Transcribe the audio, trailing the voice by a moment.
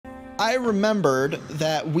I remembered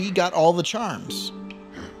that we got all the charms.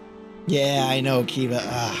 Yeah, I know, Kiva.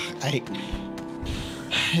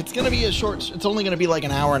 It's gonna be a short. It's only gonna be like an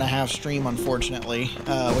hour and a half stream, unfortunately,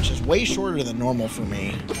 which is way shorter than normal for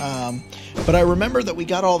me. But I remember that we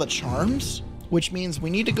got all the charms, which means we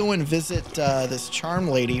need to go and visit this charm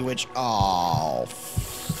lady. Which, oh,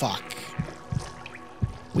 fuck,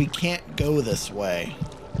 we can't go this way.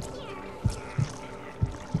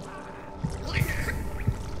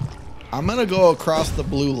 I'm gonna go across the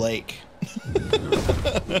blue lake.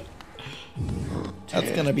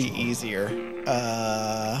 That's gonna be easier.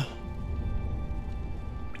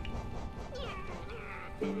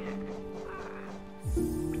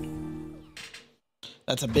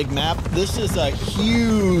 That's a big map. This is a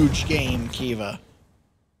huge game, Kiva.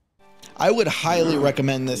 I would highly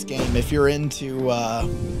recommend this game if you're into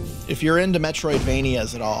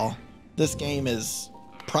Metroidvanias at all. This game is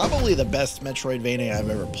probably the best Metroidvania I've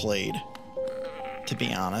ever played, to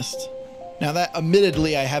be honest. Now that,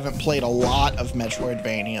 admittedly, I haven't played a lot of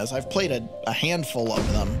Metroidvanias. I've played a handful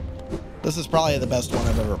of them. This is probably the best one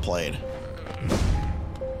I've ever played.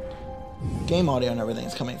 Game audio and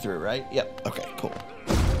everything's coming through, right? Yep. Okay, cool.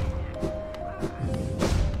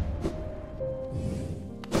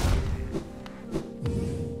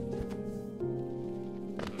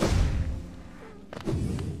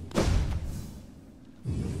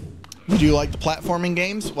 You do like the platforming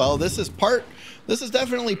games? Well, this is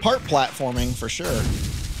definitely part platforming for sure.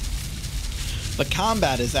 The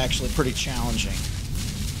combat is actually pretty challenging.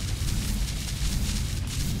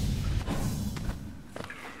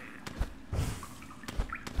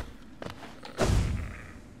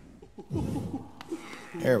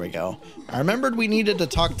 There we go. I remembered we needed to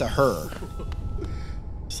talk to her.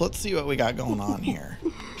 So let's see what we got going on here.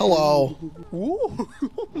 Hello.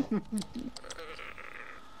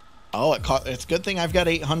 Oh, it's a good thing I've got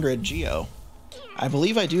 800 Geo. I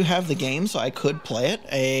believe I do have the game, so I could play it.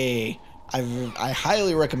 I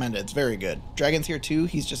highly recommend it. It's very good. Dragon's here too.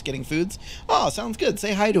 He's just getting foods. Oh, sounds good.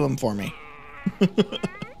 Say hi to him for me.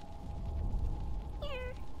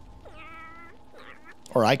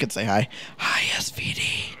 Or I could say hi. Hi,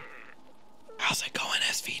 SVD. How's it going,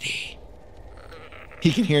 SVD?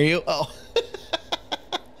 He can hear you? Oh.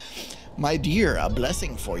 My dear, a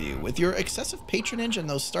blessing for you. With your excessive patronage and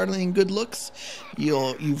those startling good looks,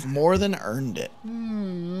 you've more than earned it.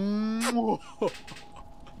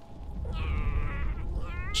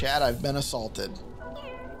 Chad, I've been assaulted.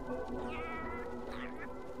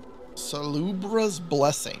 Salubra's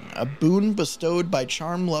blessing, a boon bestowed by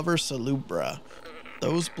charm lover Salubra.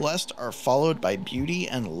 Those blessed are followed by beauty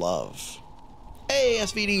and love. Hey,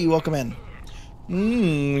 SVD, welcome in.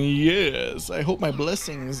 Yes. I hope my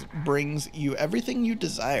blessings brings you everything you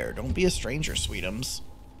desire. Don't be a stranger, sweetums.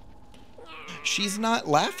 She's not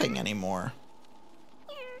laughing anymore.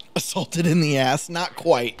 Assaulted in the ass? Not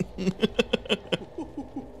quite.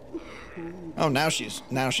 Oh, now she's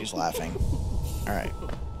laughing. All right.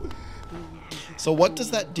 So what does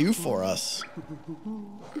that do for us?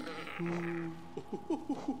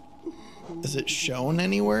 Is it shown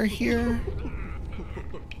anywhere here?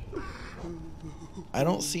 I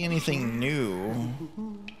don't see anything new.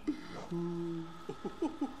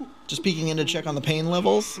 Just peeking in to check on the pain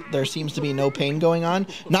levels. There seems to be no pain going on.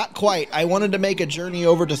 Not quite. I wanted to make a journey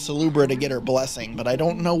over to Salubra to get her blessing, but I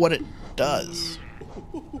don't know what it does.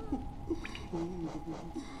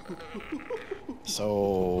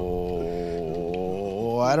 So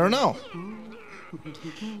I don't know.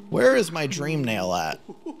 Where is my dream nail at?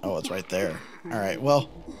 Oh, it's right there. All right, well,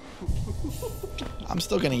 I'm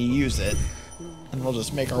still gonna use it, and we'll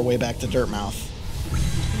just make our way back to Dirtmouth.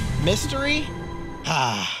 Mystery?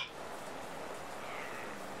 Ah.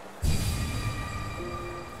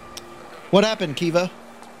 What happened, Kiva?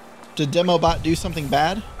 Did Demobot do something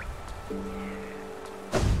bad?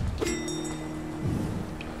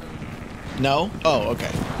 No? Oh,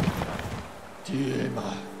 okay.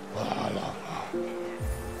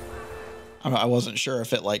 I wasn't sure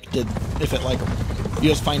if it like you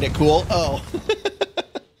just find it cool. Oh.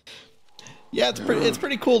 Yeah, it's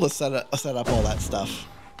pretty cool to set up all that stuff.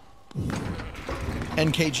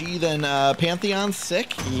 NKG, then Pantheon,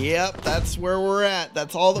 sick. Yep, that's where we're at.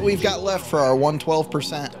 That's all that we've got left for our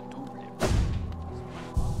 112%.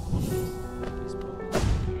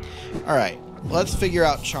 All right, let's figure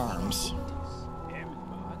out charms.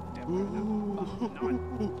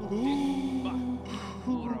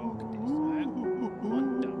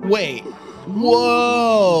 Wait,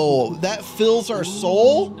 whoa, that fills our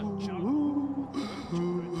soul?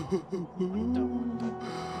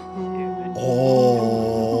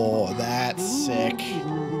 Oh, that's sick.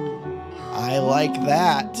 I like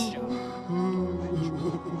that.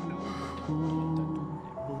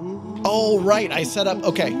 Oh, right. I set up...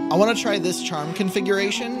 Okay, I want to try this charm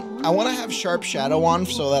configuration. I want to have Sharp Shadow on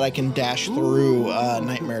so that I can dash through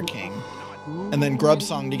Nightmare King. And then Grub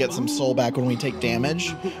Song to get some soul back when we take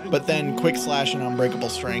damage. But then Quick Slash and Unbreakable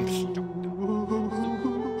Strength.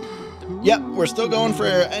 Yep, we're still going for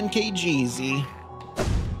NKGZ.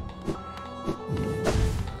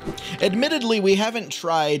 Admittedly, we haven't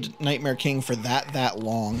tried Nightmare King for that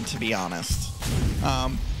long, to be honest.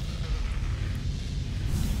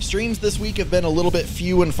 Streams this week have been a little bit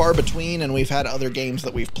few and far between, and we've had other games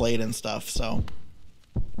that we've played and stuff, so...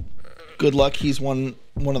 Good luck, he's one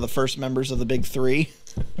of the first members of the Big Three.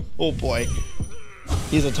 Oh boy.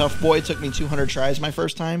 He's a tough boy, took me 200 tries my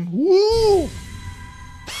first time. Woo!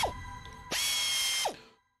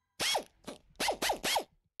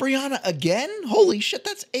 Brianna again? Holy shit,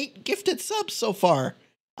 that's 8 gifted subs so far.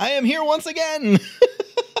 I am here once again.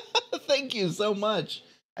 Thank you so much.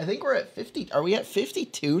 I think we're at 50. Are we at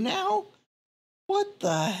 52 now? What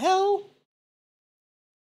the hell?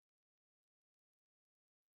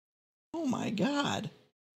 Oh my god.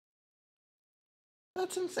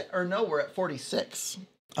 That's insane. Or no, we're at 46.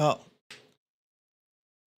 Oh.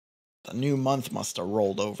 The new month must have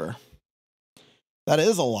rolled over. That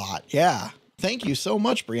is a lot. Yeah. Thank you so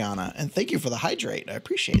much, Brianna. And thank you for the hydrate. I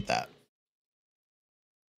appreciate that.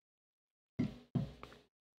 All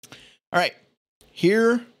right.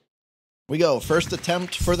 Here we go. First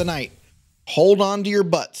attempt for the night. Hold on to your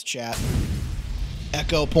butts, chat.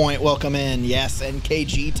 Echo Point, welcome in. Yes,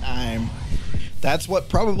 NKG time. That's what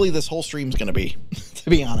probably this whole stream's going to be, to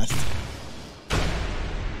be honest.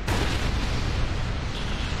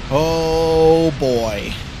 Oh,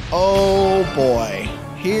 boy. Oh, boy.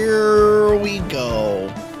 Here we go.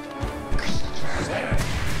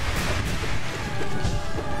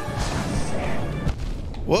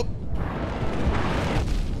 Whoop.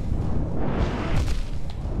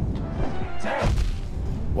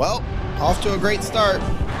 Well, off to a great start.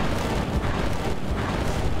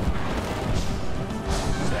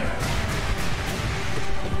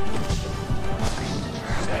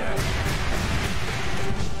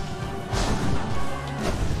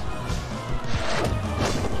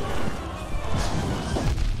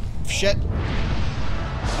 Shit.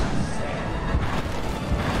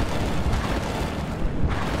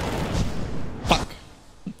 Fuck.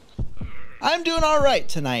 I'm doing all right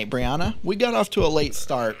tonight, Brianna. We got off to a late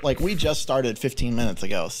start. Like, we just started 15 minutes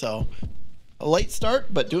ago, so a late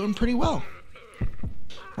start, but doing pretty well.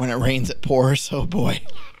 When it rains, it pours. Oh, boy.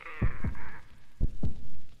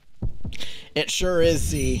 It sure is,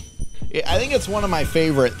 Z. I think it's one of my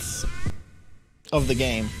favorites of the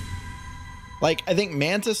game. Like, I think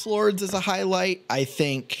Mantis Lords is a highlight. I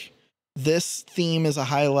think this theme is a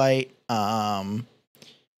highlight.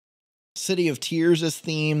 City of Tears'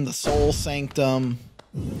 theme, the Soul Sanctum.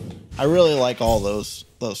 I really like all those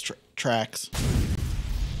tracks.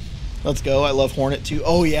 Let's go. I love Hornet too.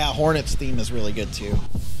 Oh yeah, Hornet's theme is really good too.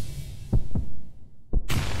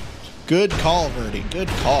 Good call, Verdi. Good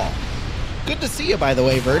call. Good to see you, by the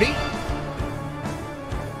way, Verdi.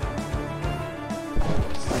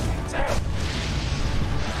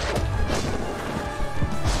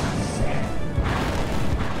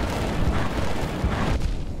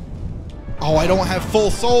 Oh, I don't have full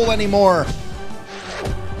soul anymore.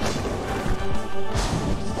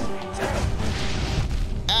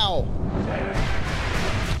 Ow.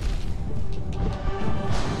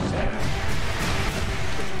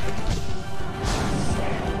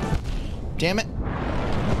 Damn it.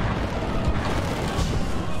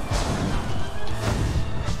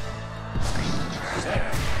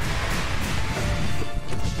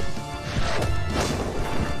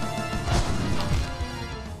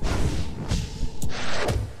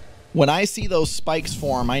 When I see those spikes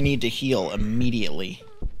form, I need to heal immediately.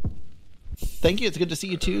 Thank you. It's good to see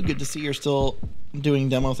you too. Good to see you're still doing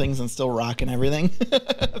demo things and still rocking everything.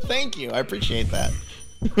 Thank you. I appreciate that.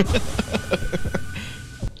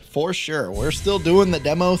 For sure. We're still doing the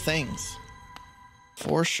demo things.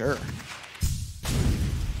 For sure.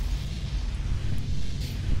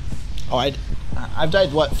 Oh, I've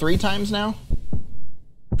died, what, 3 times now?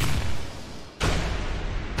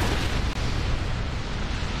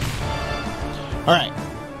 All right.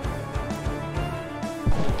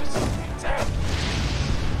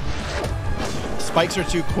 Spikes are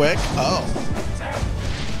too quick. Oh.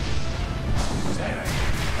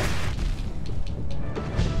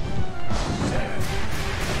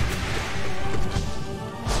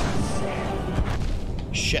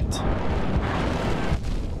 Shit.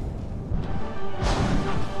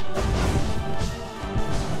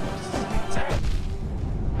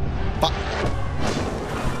 Fuck.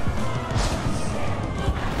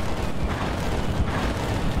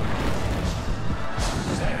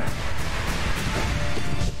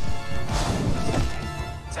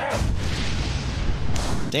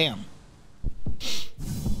 Damn.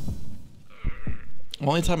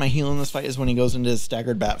 Only time I heal in this fight is when he goes into his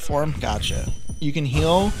staggered bat form. Gotcha. You can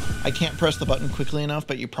heal. I can't press the button quickly enough,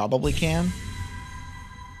 but you probably can.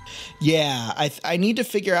 Yeah, I need to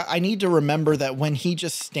figure out, I need to remember that when he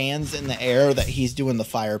just stands in the air that he's doing the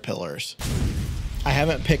fire pillars. I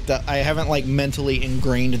haven't like mentally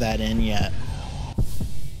ingrained that in yet.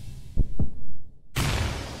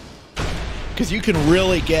 Because you can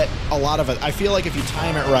really get a lot of it. I feel like if you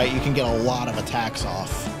time it right, you can get a lot of attacks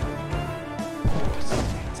off.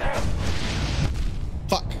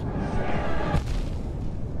 Fuck.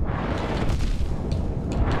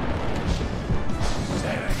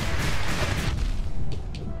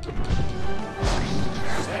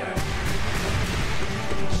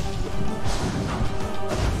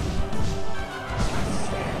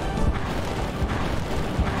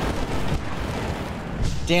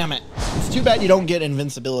 Damn it. It's too bad you don't get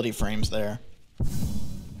invincibility frames there.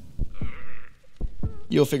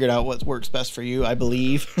 You'll figure out what works best for you, I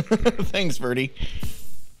believe. Thanks, Verdi.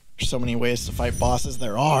 There's so many ways to fight bosses.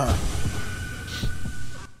 There are.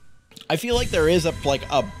 I feel like there is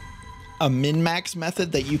a min-max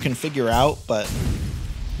method that you can figure out, but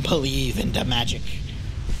believe in the magic.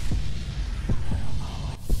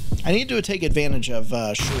 I need to take advantage of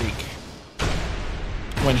Shriek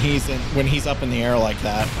when he's up in the air like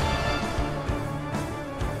that.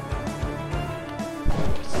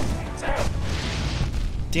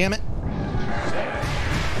 Damn it.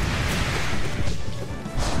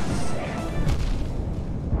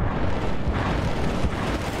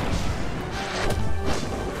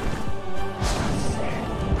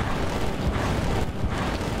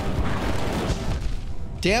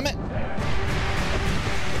 Damn it.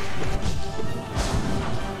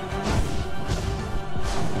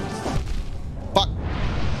 Fuck.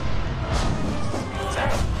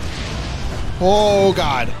 Oh,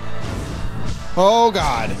 God. Oh,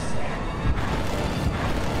 God.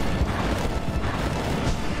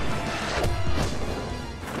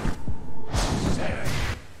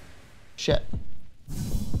 Shit.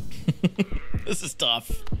 This is tough.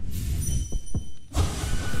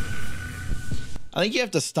 I think you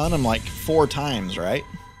have to stun him like 4 times, right?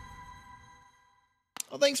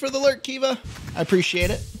 Well, thanks for the alert, Kiva. I appreciate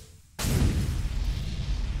it.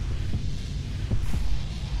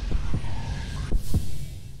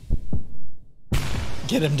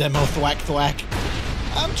 Get him, Demo. Thwack, thwack.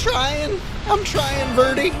 I'm trying. I'm trying,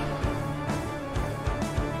 Verdi.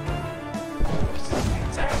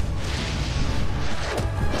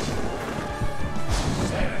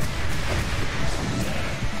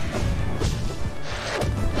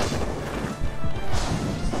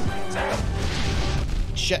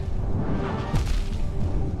 Shit.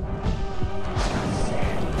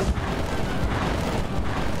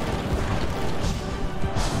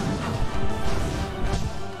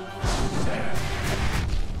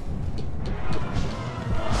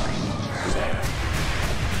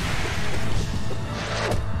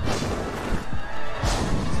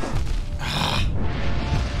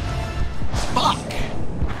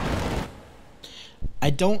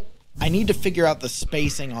 I need to figure out the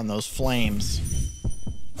spacing on those flames,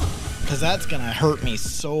 because that's gonna hurt me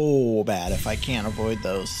so bad if I can't avoid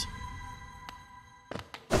those.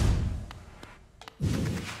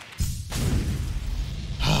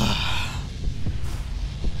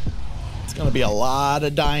 It's gonna be a lot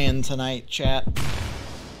of dying tonight, chat.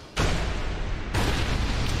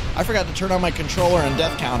 I forgot to turn on my controller and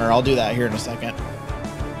death counter. I'll do that here in a second.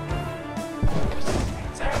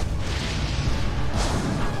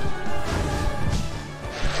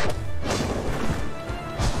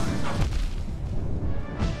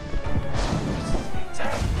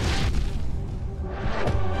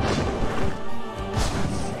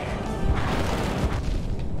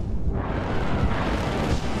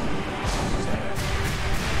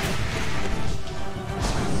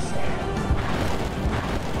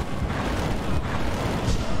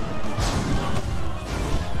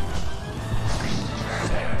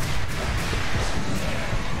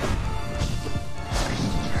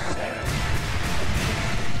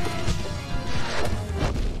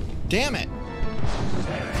 Damn it.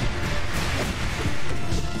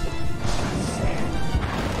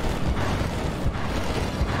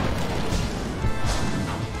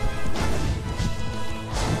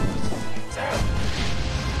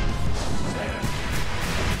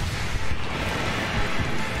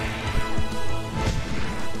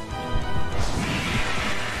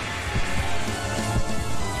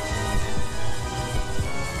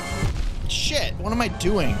 Shit, what am I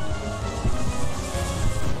doing?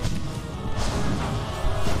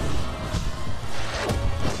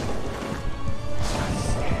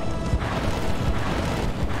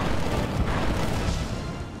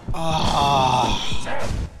 Ah,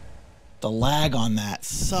 the lag on that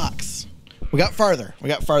sucks. We got farther. We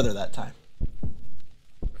got farther that time.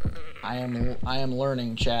 I am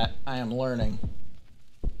learning, chat. I am learning.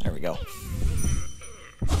 There we go.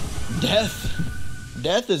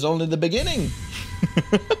 Death is only the beginning.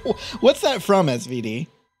 What's that from, SVD?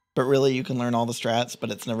 But really, you can learn all the strats,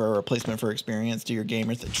 but it's never a replacement for experience. Do your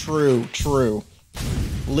gamers. True, true.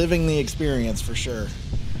 Living the experience for sure.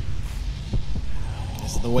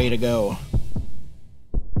 It's the way to go.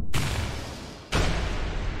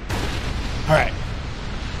 All right.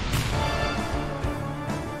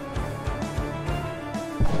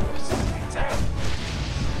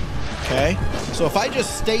 Okay. So if I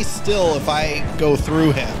just stay still, if I go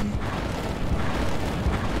through him.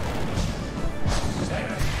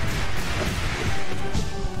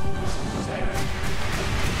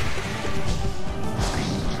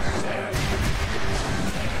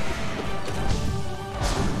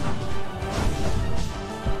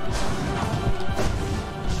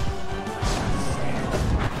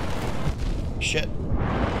 Shit.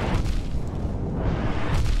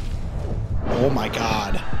 Oh my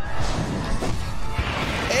god.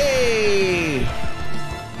 Hey!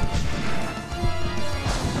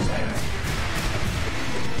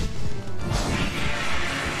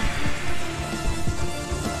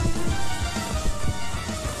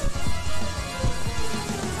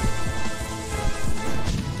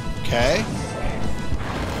 Okay.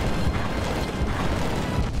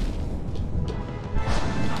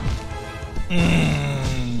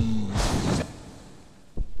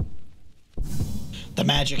 The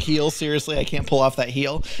magic heal, seriously, I can't pull off that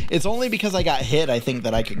heal. It's only because I got hit, I think,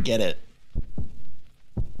 that I could get it.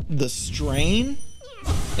 The strain?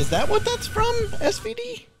 Is that what that's from,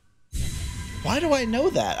 SVD? Why do I know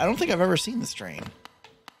that? I don't think I've ever seen the strain.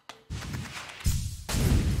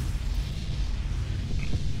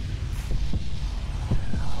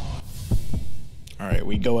 All right,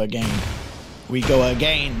 we go again. We go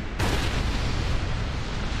again.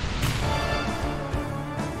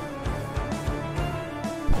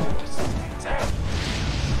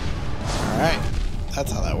 All right,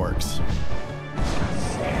 that's how that works.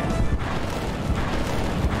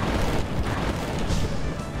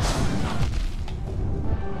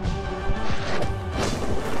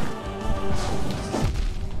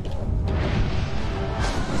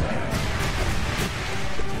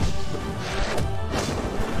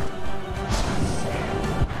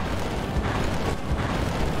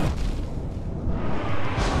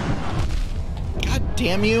 God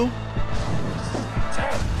damn you.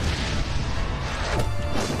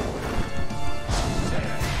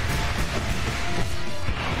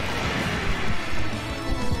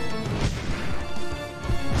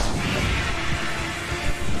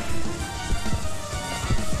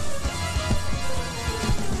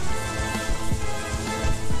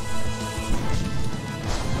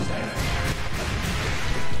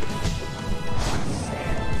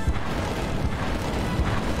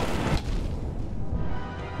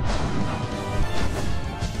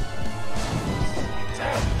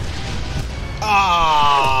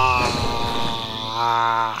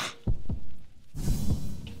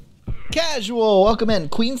 Casual, welcome in.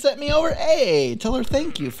 Queen sent me over. Hey, tell her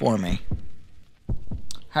thank you for me.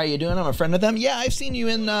 How you doing? I'm a friend of them. Yeah, I've seen you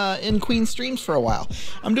in Queen streams for a while.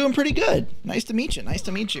 I'm doing pretty good. Nice to meet you. Nice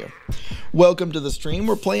to meet you. Welcome to the stream.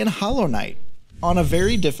 We're playing Hollow Knight on a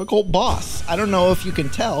very difficult boss. I don't know if you can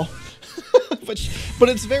tell, but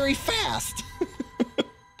it's very fast.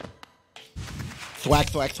 Thwack,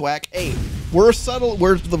 thwack, thwack. Hey, we're subtle.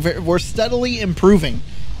 We're steadily improving.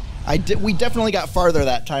 We definitely got farther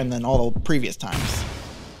that time than all the previous times.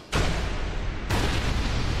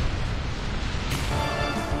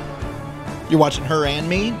 You're watching her and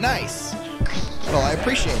me? Nice. Well, I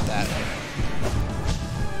appreciate that.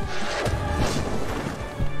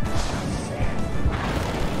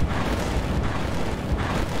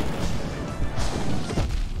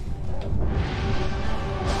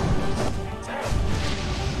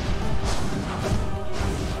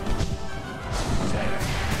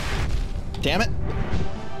 Damn it.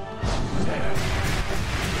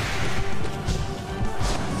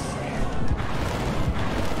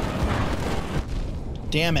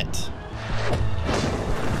 Damn it.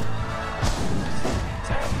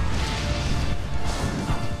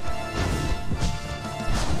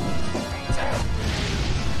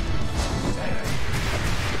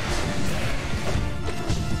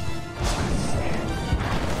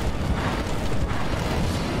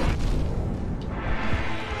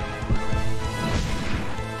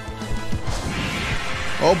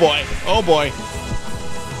 Oh boy, oh boy.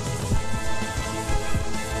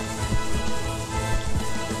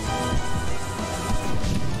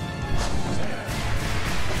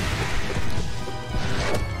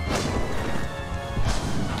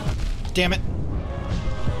 Damn it.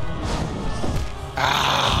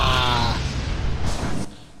 Ah.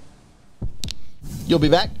 You'll be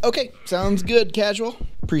back? Okay, sounds good, Casual.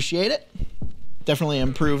 Appreciate it. Definitely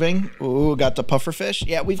improving. Ooh, got the pufferfish.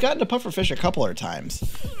 Yeah, we've gotten to pufferfish a couple of times.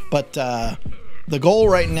 But the goal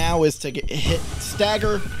right now is to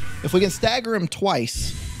stagger. If we can stagger him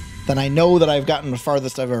twice, then I know that I've gotten the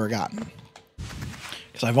farthest I've ever gotten.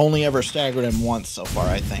 Because I've only ever staggered him once so far,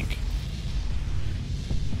 I think.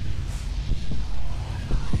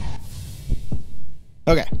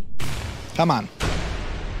 Okay. Come on.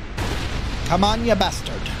 Come on, you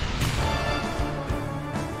bastard.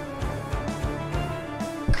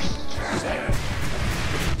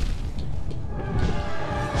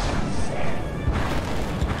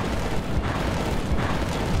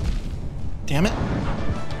 Damn it.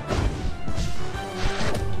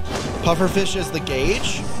 Pufferfish is the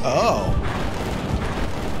gauge? Oh.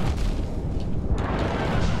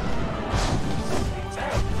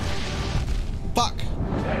 Fuck.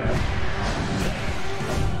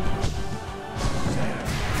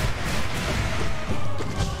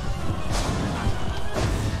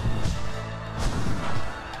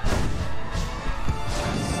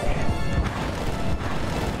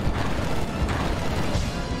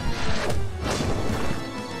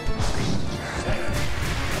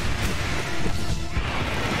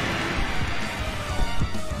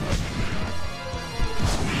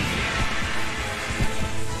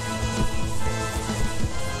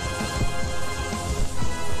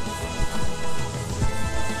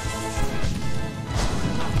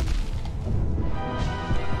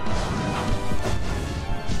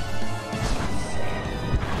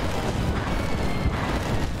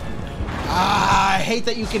 I hate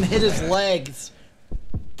that you can hit his legs.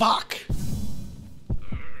 Fuck.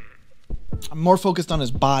 I'm more focused on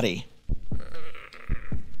his body.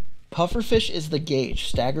 Pufferfish is the gauge.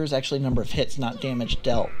 Stagger is actually number of hits, not damage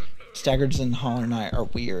dealt. Staggers in Hollow Knight are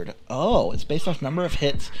weird. Oh, it's based off number of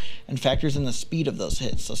hits and factors in the speed of those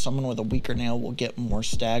hits. So someone with a weaker nail will get more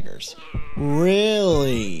staggers.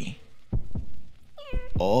 Really?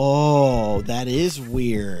 Oh, that is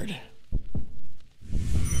weird.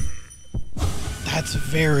 That's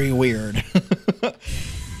very weird.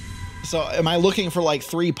 So am I looking for like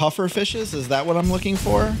 3 puffer fishes? Is that what I'm looking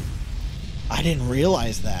for? I didn't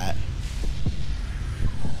realize that.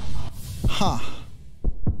 Huh.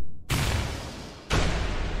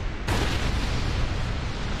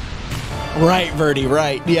 Right, Verdi,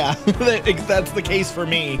 right. Yeah, that's the case for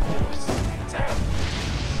me.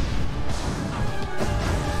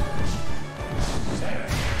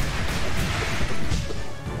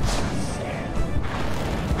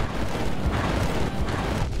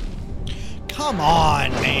 Come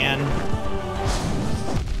on, man.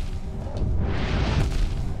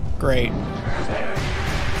 Great.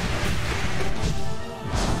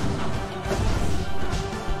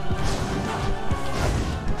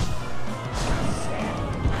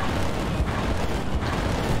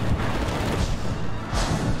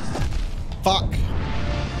 Fuck.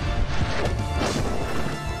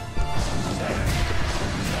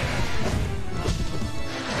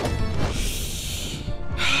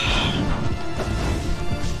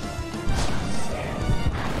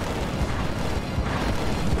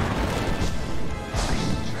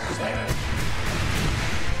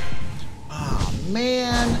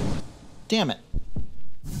 Man, damn it.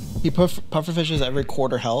 He pufferfishes every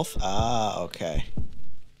quarter health. Ah, okay.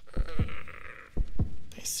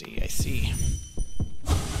 I see, I see.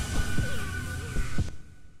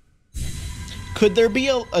 Could there be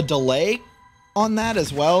a delay on that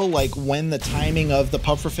as well? Like when the timing of the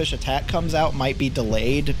pufferfish attack comes out might be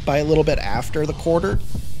delayed by a little bit after the quarter?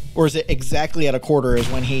 Or is it exactly at a quarter is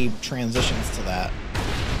when he transitions to that?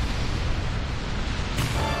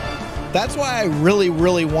 That's why I really,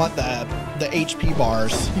 really want the HP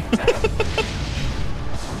bars.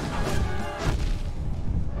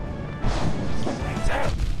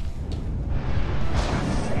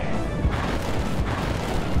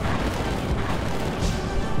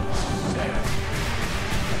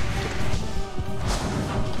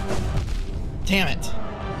 Damn it.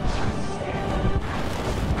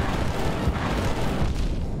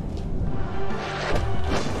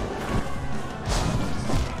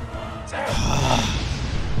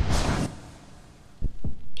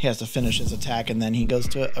 He has to finish his attack and then he goes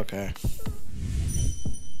to it? Okay.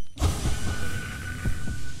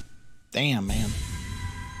 Damn, man.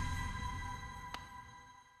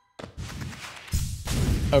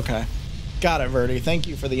 Okay. Got it, Verdi. Thank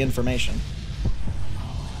you for the information.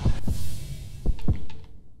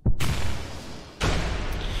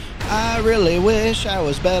 I really wish I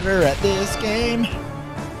was better at this game.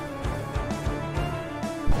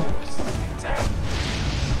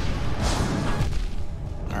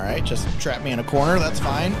 Alright, just trap me in a corner, that's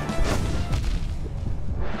fine.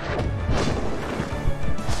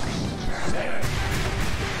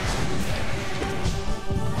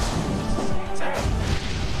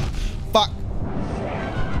 Fuck.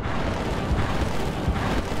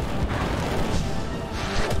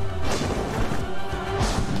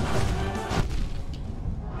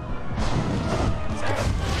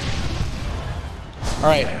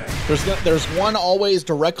 Alright, there's one always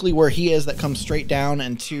directly where he is that comes straight down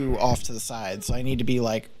and two off to the side, so I need to be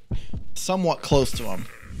like somewhat close to him.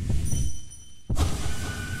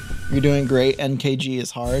 You're doing great. NKG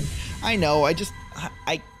is hard. I know, I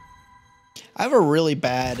have a really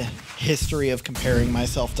bad history of comparing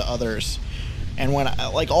myself to others, and when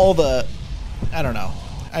I don't know,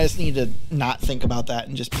 I just need to not think about that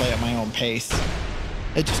and just play at my own pace.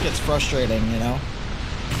 It just gets frustrating, you know?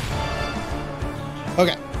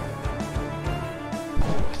 Okay.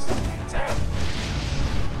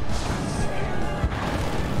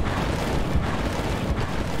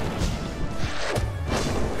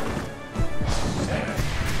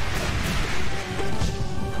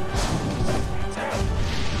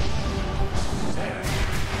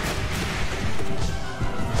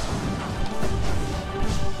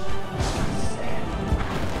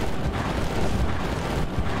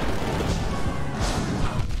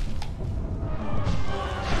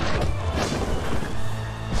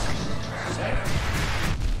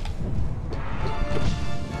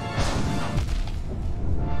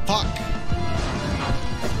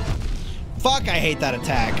 Fuck, I hate that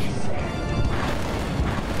attack.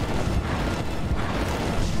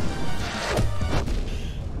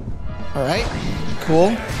 Alright,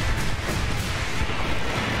 cool.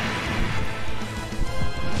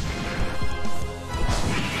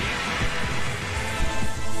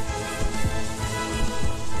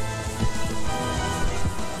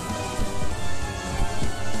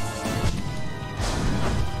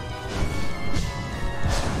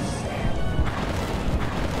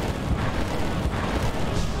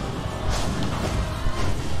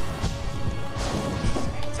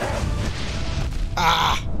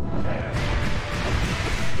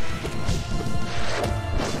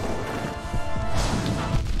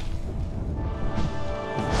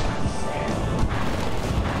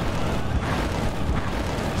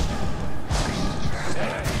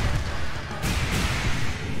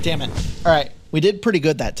 Damn it. All right. We did pretty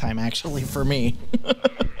good that time, actually, for me.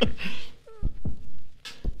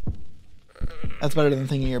 That's better than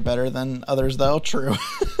thinking you're better than others, though. True.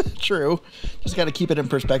 True. Just got to keep it in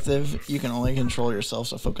perspective. You can only control yourself,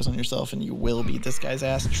 so focus on yourself, and you will beat this guy's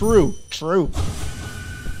ass. True. True.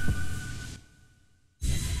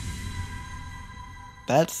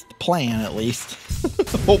 That's the plan, at least.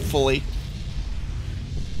 Hopefully.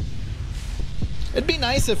 It'd be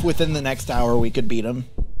nice if within the next hour we could beat him.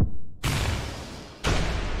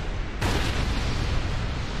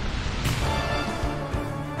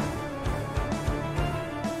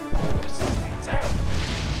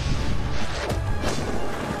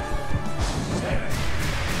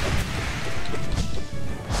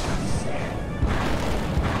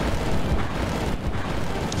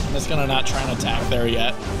 I'm just gonna not try and attack there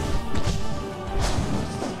yet.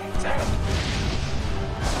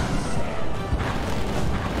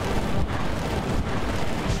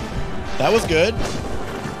 That was good.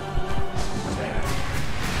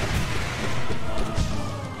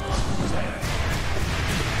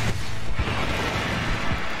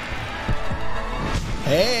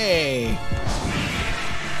 Hey.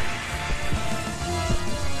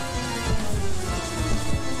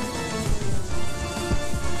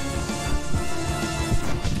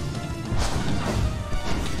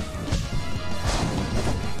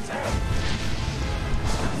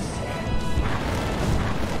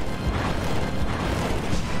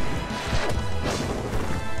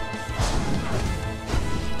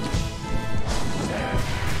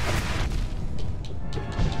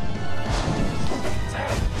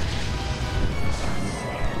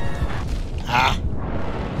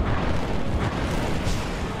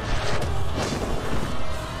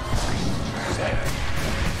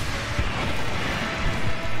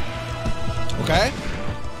 Okay.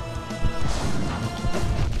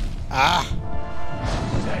 Ah.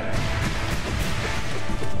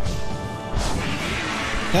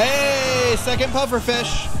 Hey, second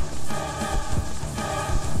pufferfish.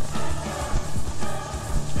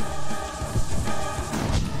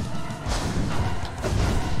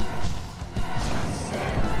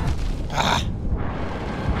 Ah.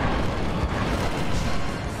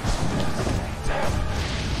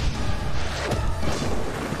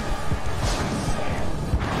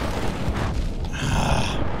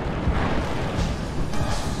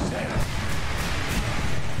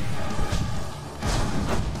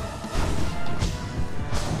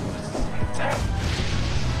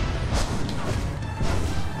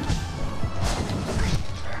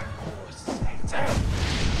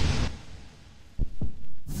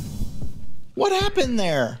 What happened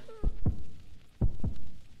there?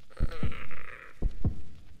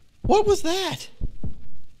 What was that?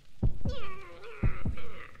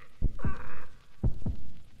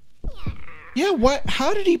 Yeah, what?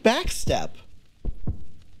 How did he backstep?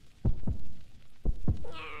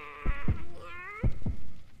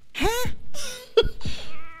 Huh?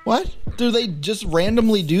 What? Do they just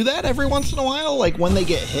randomly do that every once in a while? Like when they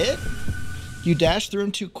get hit? You dashed through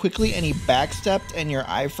him too quickly and he backstepped and your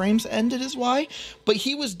iframes ended is why? But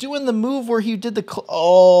he was doing the move where he did the...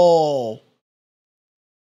 Oh.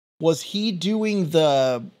 Was he doing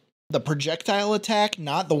the projectile attack,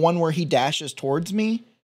 not the one where he dashes towards me?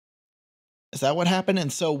 Is that what happened?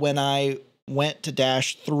 And so when I went to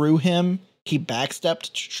dash through him, he backstepped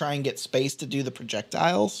to try and get space to do the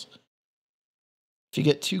projectiles? If you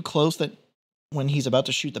get too close, that when he's about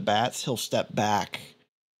to shoot the bats, he'll step back.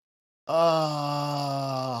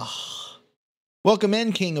 Welcome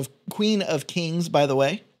in, Queen of Kings, by the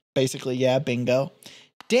way. Basically, yeah, bingo.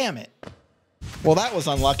 Damn it. Well, that was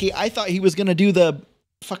unlucky. I thought he was going to do the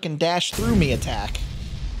fucking dash through me attack.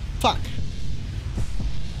 Fuck.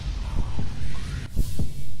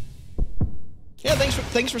 Yeah,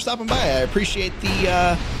 thanks for stopping by. I appreciate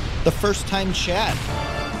the first time chat.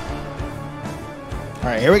 All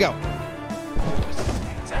right, here we go.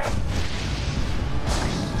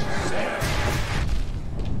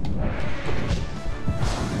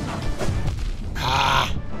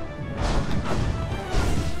 Ah.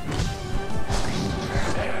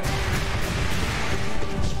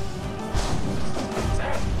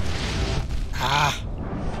 Ah.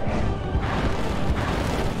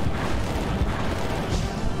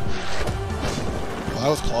 Well, that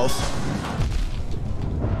was close.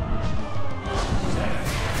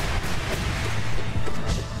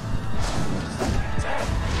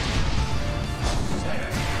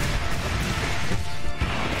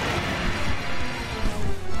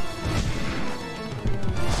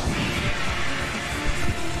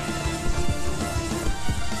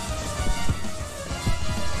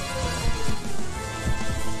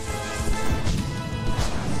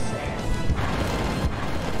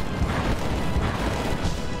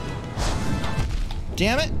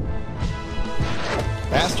 Damn it.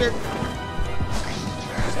 Bastard.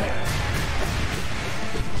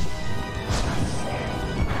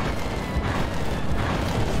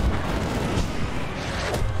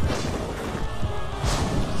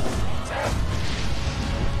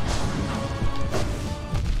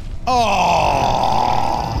 Oh.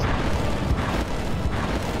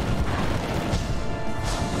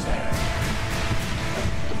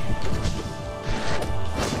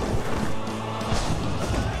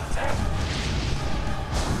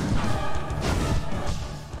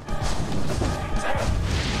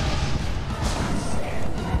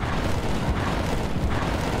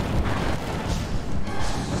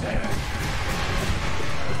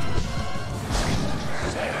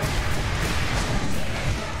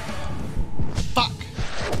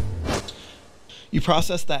 You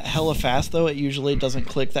process that hella fast, though. It usually doesn't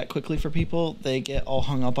click that quickly for people. They get all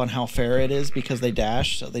hung up on how fair it is because they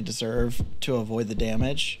dash, so they deserve to avoid the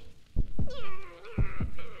damage.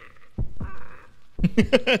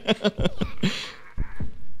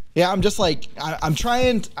 Yeah, I'm just like, I'm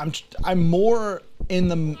more in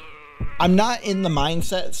the... I'm not in the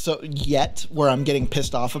mindset yet where I'm getting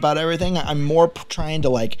pissed off about everything. I'm more trying to,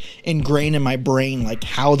 like, ingrain in my brain, like,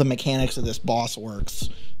 how the mechanics of this boss works,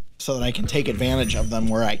 so that I can take advantage of them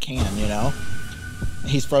where I can, you know?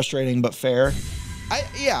 He's frustrating but fair.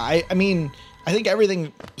 I mean, I think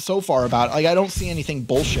everything so far about it, like, I don't see anything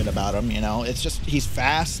bullshit about him, you know? It's just, he's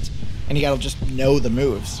fast, and you gotta just know the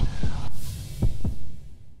moves.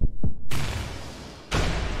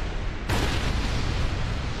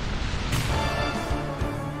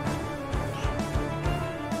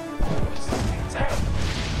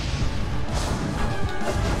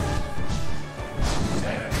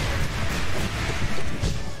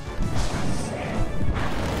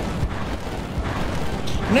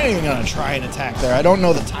 I'm not even gonna try an attack there. I don't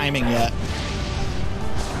know the timing yet.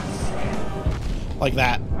 Like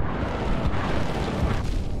that.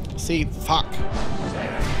 See, fuck.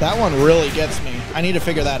 That one really gets me. I need to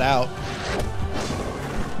figure that out.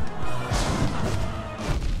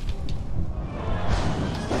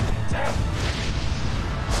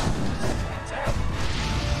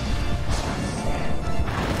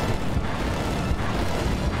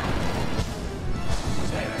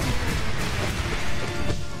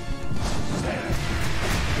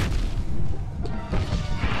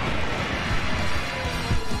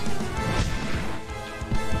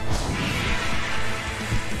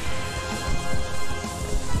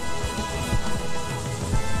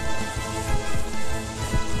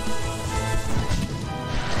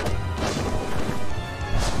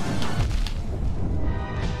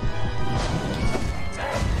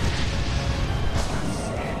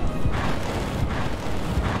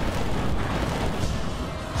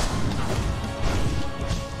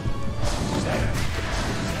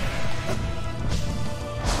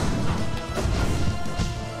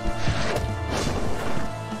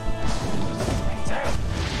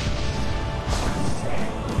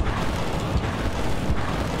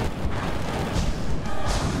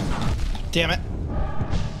 Damn it.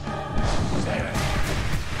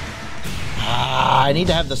 Ah, I need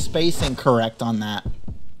to have the spacing correct on that.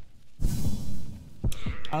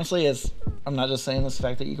 Honestly, I'm not just saying this, the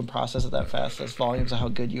fact that you can process it that fast says volumes of how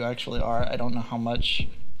good you actually are. I don't know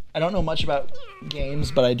much about games,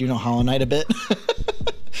 but I do know Hollow Knight a bit.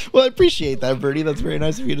 Well, I appreciate that, Birdie. That's very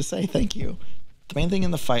nice of you to say. Thank you. The main thing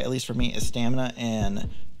in the fight, at least for me, is stamina and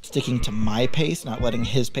sticking to my pace, not letting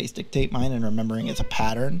his pace dictate mine, and remembering it's a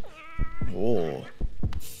pattern. Oh,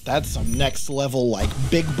 that's some next level, like,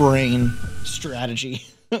 big brain strategy.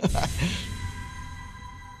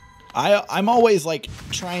 I'm always, like,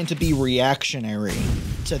 trying to be reactionary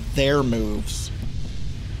to their moves.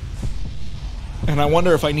 And I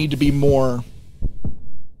wonder if I need to be more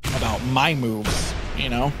about my moves, you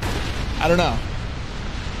know? I don't know.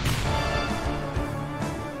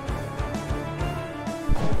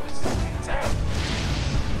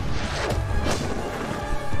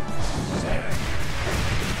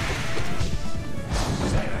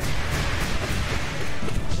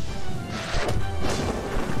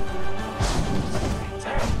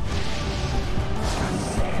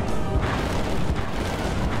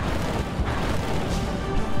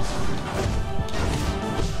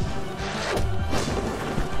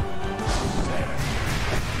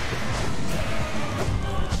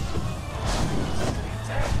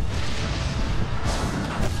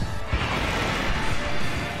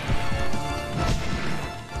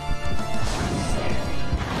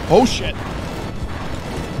 Oh shit.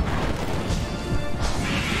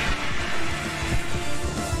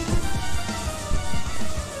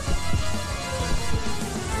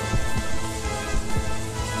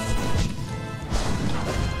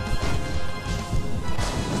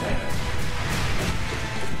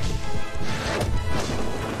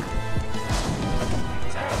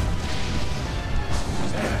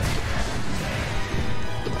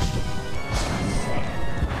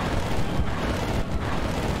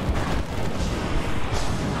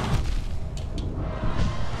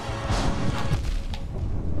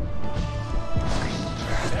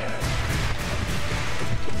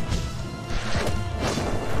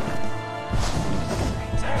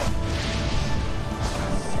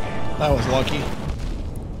 That was lucky.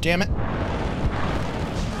 Damn it.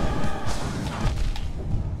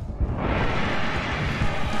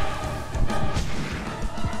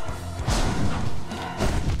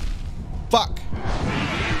 Fuck.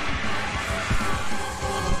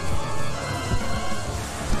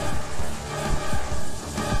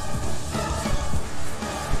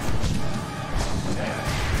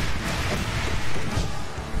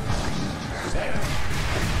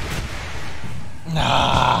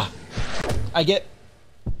 Nah. I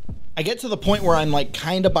get to the point where I'm like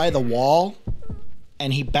kind of by the wall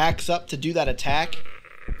and he backs up to do that attack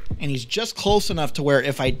and he's just close enough to where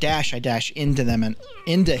if I dash into them and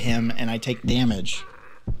into him and I take damage.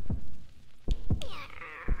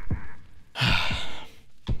 I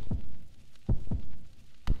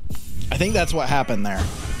think that's what happened there.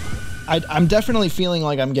 I'm definitely feeling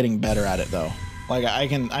like I'm getting better at it though. Like I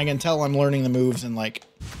can tell I'm learning the moves and like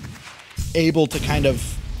able to kind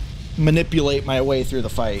of manipulate my way through the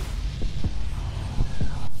fight.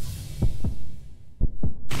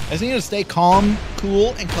 I just need to stay calm,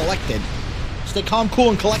 cool, and collected. Stay calm, cool,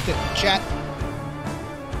 and collected, chat.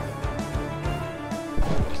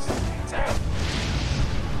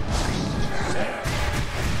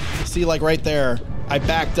 See, like right there, I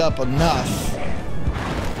backed up enough.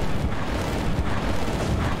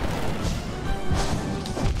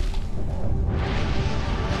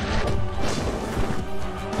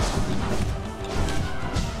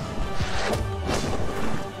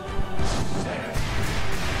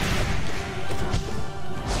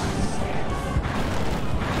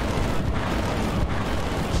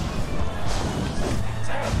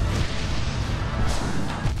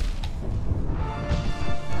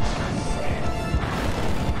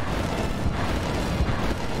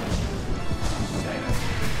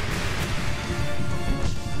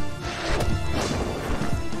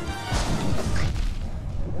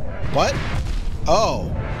 What? Oh,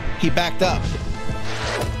 he backed up.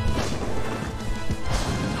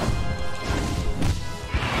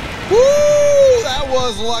 Woo! That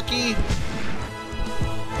was lucky.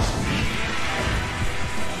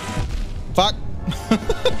 Fuck.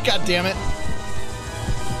 God damn it.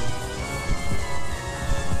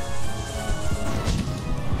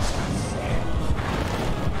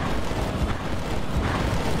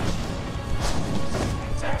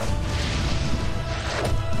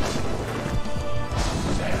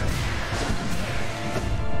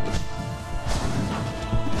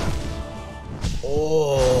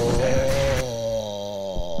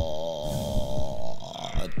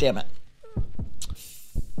 Damn it.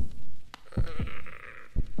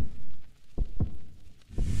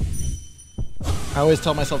 I always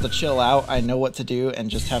tell myself to chill out. I know what to do and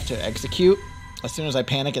just have to execute. As soon as I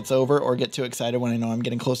panic, it's over, or get too excited when I know I'm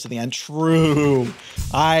getting close to the end. True.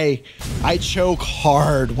 I choke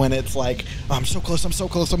hard when it's like, oh, I'm so close, I'm so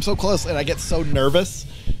close, I'm so close, and I get so nervous.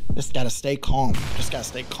 Just gotta stay calm. Just gotta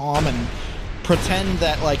stay calm and pretend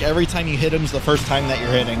that like every time you hit him's the first time that you're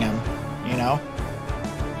hitting him, you know?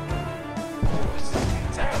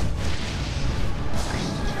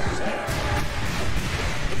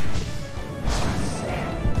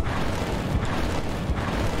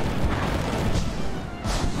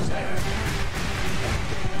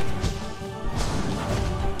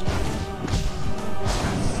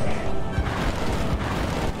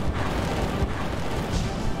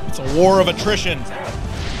 It's a war of attrition.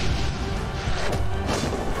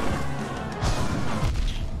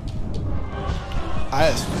 I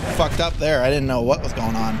just fucked up there. I didn't know what was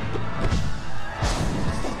going on.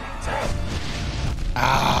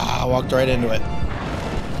 Ah, I walked right into it.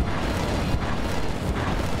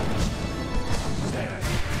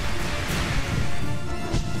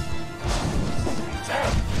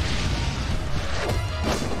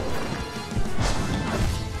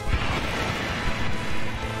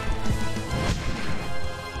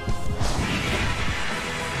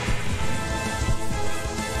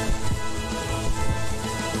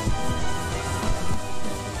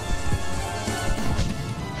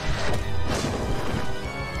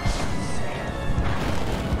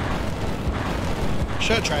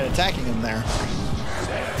 Should have tried attacking him there.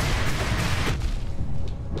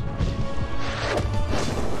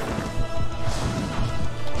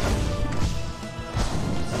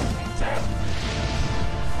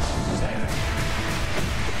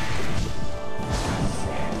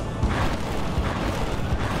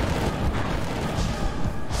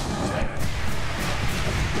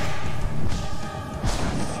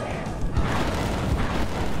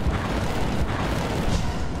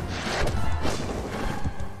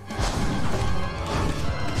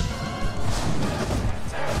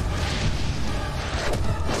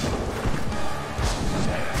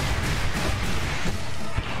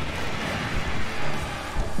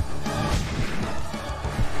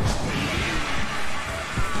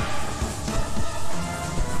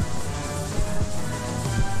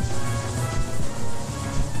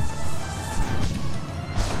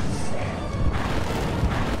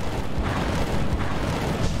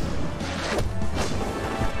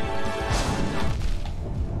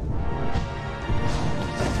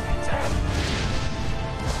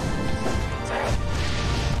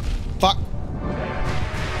 Fuck.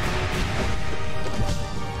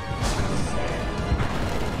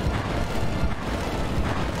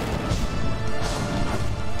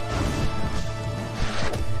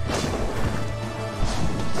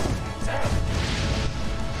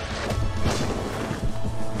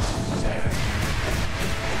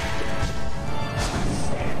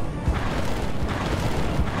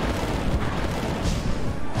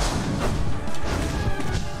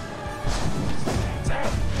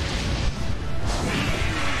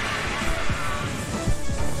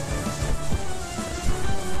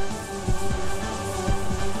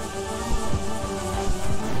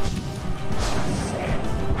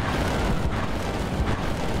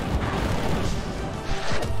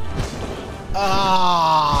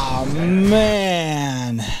 Ah,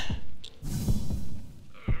 man.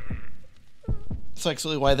 That's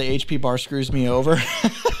actually why the HP bar screws me over.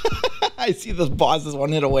 I see the bosses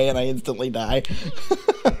one hit away and I instantly die.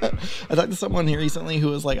 I talked to someone here recently who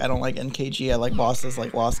was like, I don't like NKG. I like bosses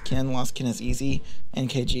like Lost Kin. Lost Kin is easy.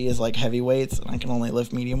 NKG is like heavyweights and I can only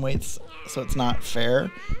lift medium weights. So it's not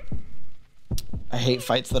fair. I hate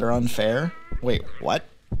fights that are unfair. Wait, what?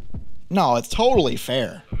 No, it's totally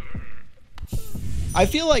fair. I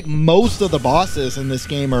feel like most of the bosses in this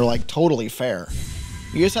game are like totally fair.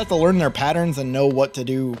 You just have to learn their patterns and know what to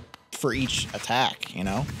do for each attack, you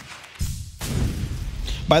know?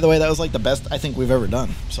 By the way, that was like the best I think we've ever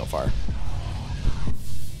done so far.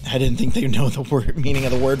 I didn't think they would know the word meaning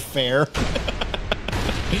of the word fair.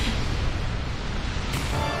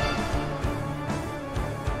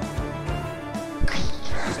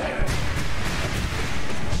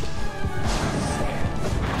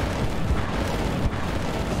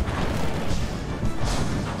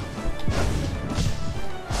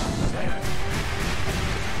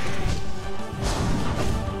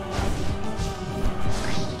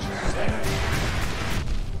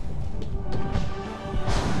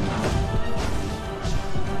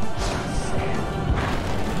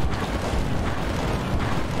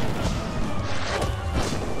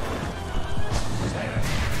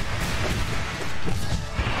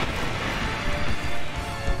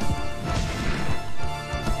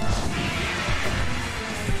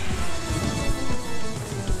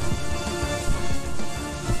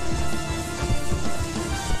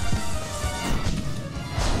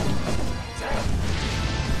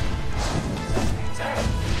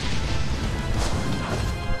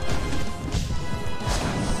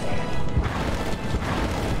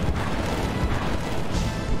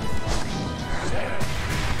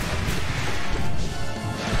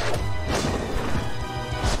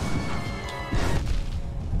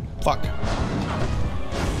 Fuck.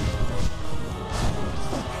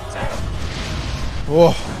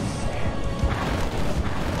 Whoa.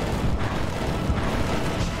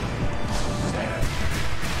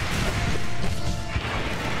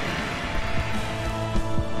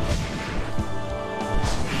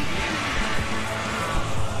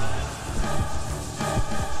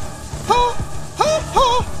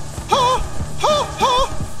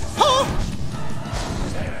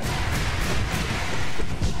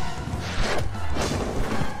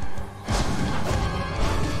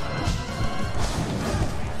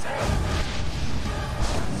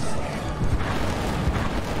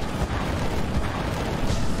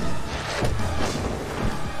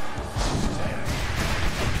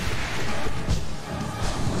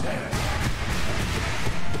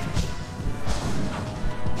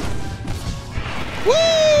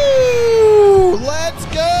 Woo! Let's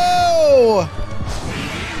go!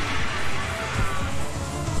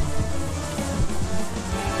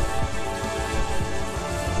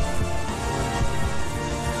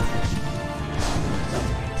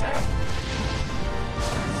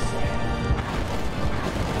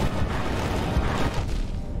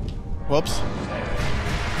 Whoops.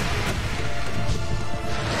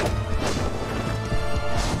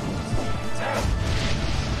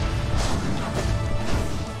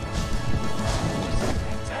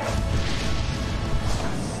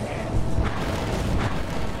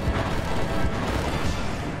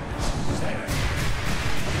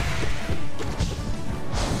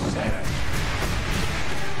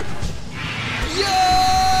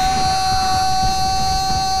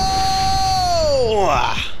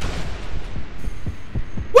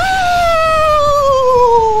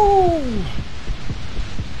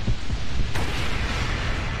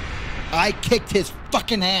 I kicked his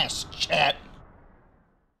fucking ass, chat.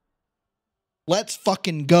 Let's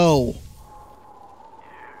fucking go.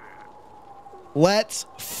 Let's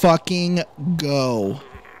fucking go.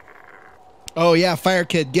 Oh yeah, Fire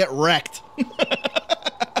Kid, get wrecked.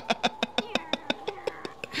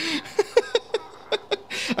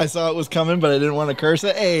 I saw it was coming, but I didn't want to curse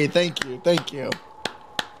it. Hey, thank you, thank you.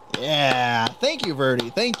 Yeah, thank you,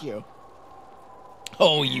 Verdi, thank you.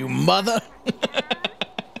 Oh, you mother.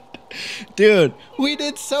 Dude, we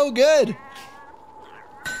did so good.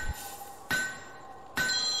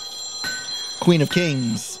 Queen of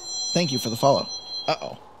Kings, thank you for the follow.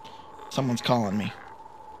 Uh-oh. Someone's calling me.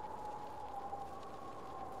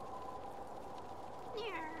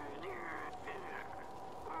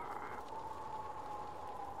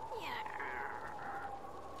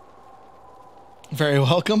 Very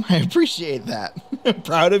welcome. I appreciate that. I'm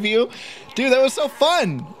proud of you. Dude, that was so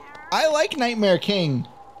fun. I like Nightmare King.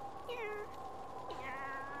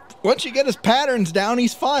 Once you get his patterns down,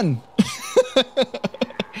 he's fun.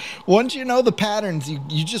 Once you know the patterns,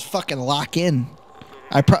 you just fucking lock in.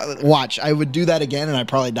 Watch, I would do that again and I'd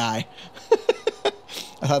probably die.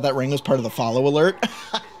 I thought that ring was part of the follow alert.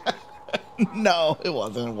 No, it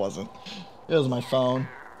wasn't. It wasn't. It was my phone.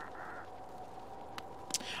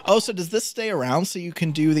 Oh, so does this stay around so you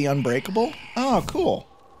can do the unbreakable? Oh, cool.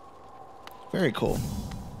 Very cool.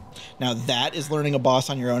 Now that is learning a boss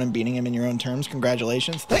on your own and beating him in your own terms.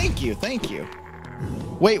 Congratulations. Thank you. Thank you.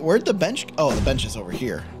 Wait, where'd the bench? Oh, the bench is over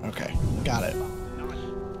here. Okay, got it.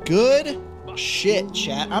 Good shit,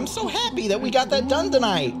 chat. I'm so happy that we got that done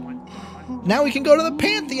tonight. Now we can go to the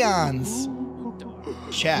Pantheons.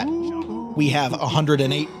 Chat, we have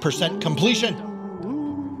 108% completion.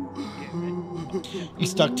 You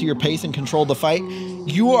stuck to your pace and controlled the fight.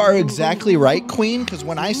 You are exactly right, Queen, because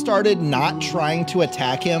when I started not trying to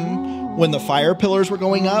attack him when the fire pillars were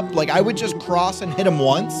going up, like I would just cross and hit him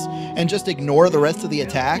once and just ignore the rest of the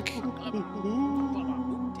attack.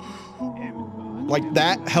 Like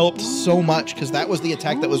that helped so much because that was the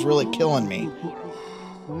attack that was really killing me.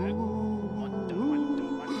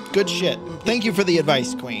 Good shit. Thank you for the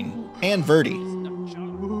advice, Queen. And Verdi.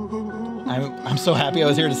 I'm so happy I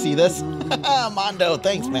was here to see this. Mondo,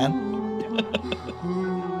 thanks, man.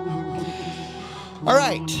 All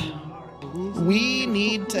right. We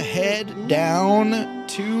need to head down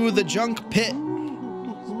to the junk pit.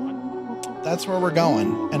 That's where we're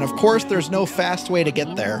going. And of course, there's no fast way to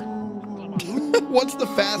get there. What's the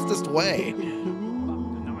fastest way?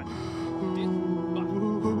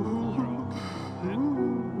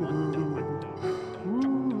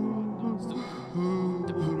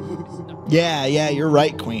 Yeah, you're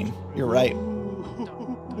right, Queen. You're right.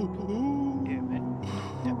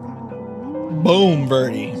 Boom,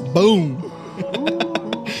 Verdi. Boom.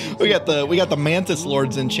 we got the Mantis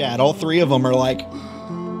Lords in chat. All three of them are like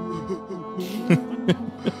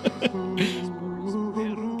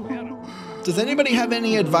Does anybody have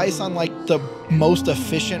any advice on like the most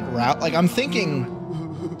efficient route? Like I'm thinking,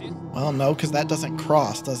 well, no, because that doesn't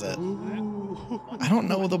cross, does it? I don't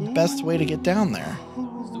know the best way to get down there.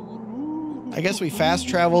 I guess we fast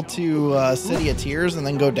travel to City of Tears and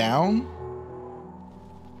then go down.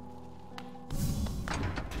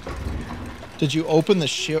 Did you open the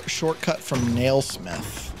shortcut from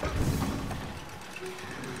Nailsmith?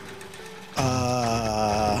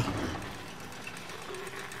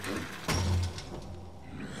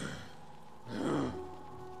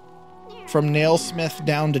 From Nailsmith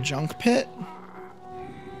down to Junk Pit?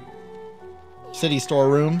 City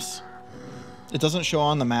storerooms? It doesn't show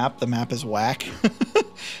on the map. The map is whack.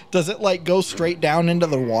 Does it like go straight down into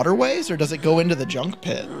the waterways or does it go into the Junk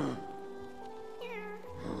Pit?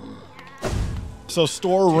 So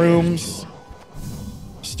storerooms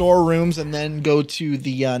and then go to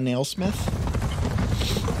the Nailsmith.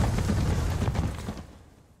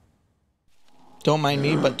 Don't mind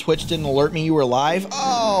me, but Twitch didn't alert me you were live.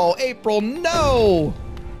 Oh, April, no!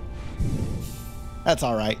 That's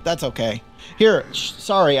all right. That's okay. Here,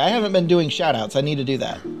 sorry, I haven't been doing shoutouts. I need to do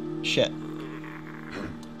that. Shit.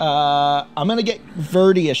 I'm going to get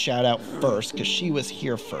Verdi a shoutout first, because she was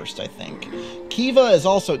here first, I think. Kiva is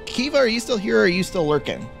also... Kiva, are you still here, or are you still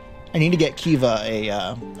lurking? I need to get Kiva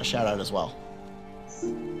a shoutout as well.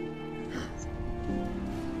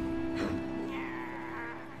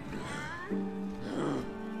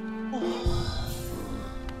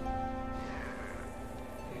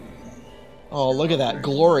 Oh, look at that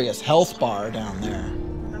glorious health bar down there.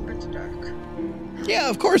 Remember it's dark. Yeah,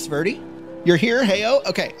 of course, Verdi. You're here, heyo?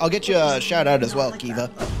 Okay, I'll get you a shout out as well,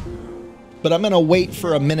 Kiva. But I'm gonna wait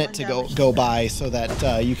for a minute to go by so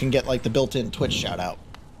that you can get like the built-in Twitch shout out.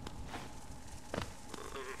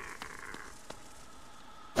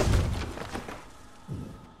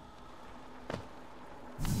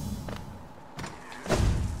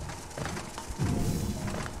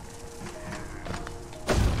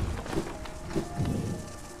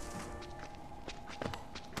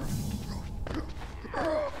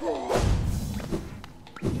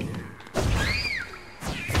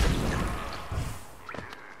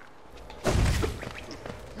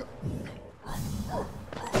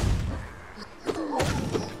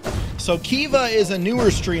 So Kiva is a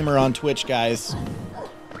newer streamer on Twitch, guys,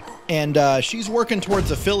 and she's working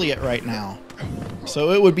towards affiliate right now.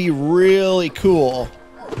 So it would be really cool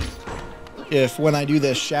if when I do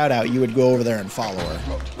this shout out, you would go over there and follow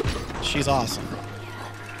her. She's awesome.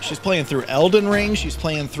 She's playing through Elden Ring. She's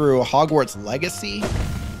playing through Hogwarts Legacy.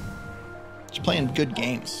 She's playing good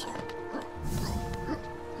games.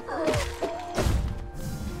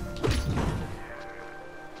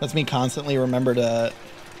 That's me constantly remember to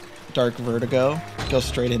Dark Vertigo. Go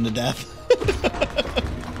straight into death.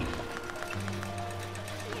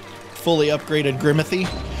 Fully upgraded Grimathy.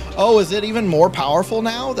 Oh, is it even more powerful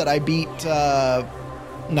now that I beat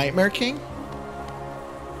Nightmare King?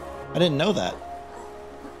 I didn't know that.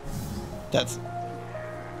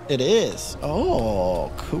 It is. Oh,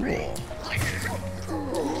 cool.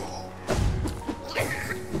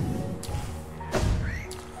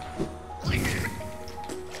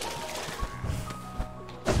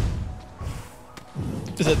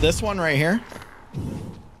 Is it this one right here?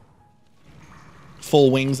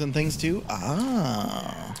 Full wings and things too?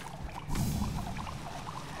 Ah.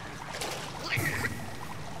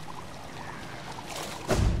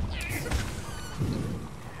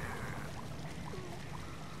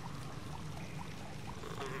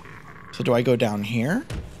 So do I go down here?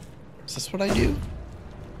 Is this what I do?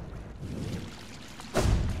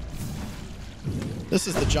 This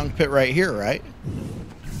is the junk pit right here, right?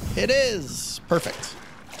 It is. Perfect.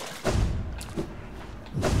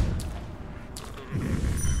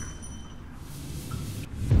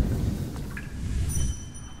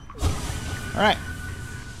 All right.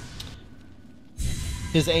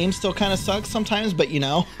 His aim still kind of sucks sometimes, but you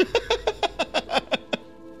know.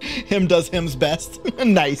 Him does him's best.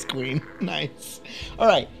 Nice, Queen. Nice. All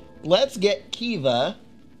right. Let's get Kiva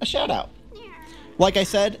a shout out. Like I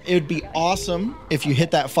said, it would be awesome if you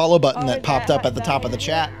hit that follow button that popped up at the top of the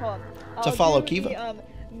chat to follow Kiva.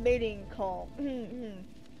 Mating call.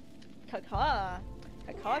 Kaka.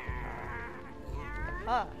 Kaka.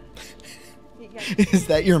 Kaka. Is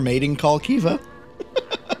that your mating call, Kiva?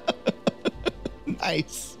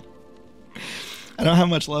 Nice. I don't have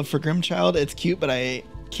much love for Grimchild. It's cute, but I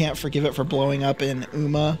can't forgive it for blowing up in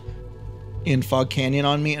Uma in Fog Canyon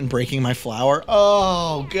on me and breaking my flower.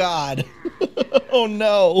 Oh, God. Oh,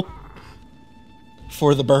 no.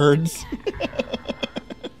 For the birds.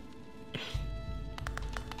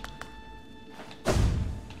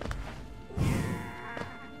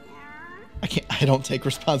 I don't take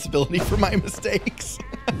responsibility for my mistakes.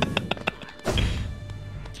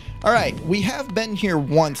 All right, we have been here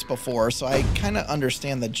once before, so I kind of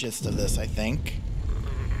understand the gist of this, I think.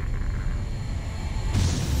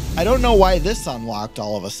 I don't know why this unlocked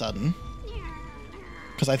all of a sudden.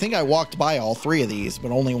 Because I think I walked by all 3 of these,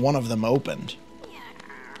 but only one of them opened.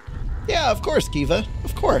 Yeah, of course, Kiva.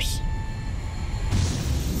 Of course.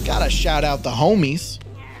 Gotta shout out the homies.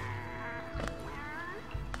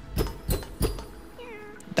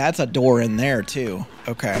 That's a door in there, too.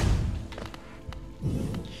 Okay.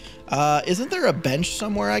 Isn't there a bench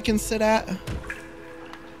somewhere I can sit at?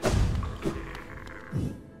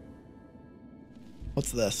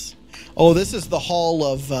 What's this? Oh, this is the hall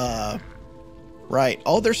of, right.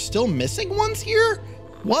 Oh, there's still missing ones here?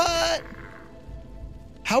 What?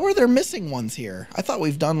 How are there missing ones here? I thought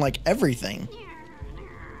we've done, like, everything.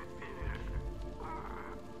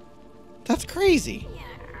 That's crazy.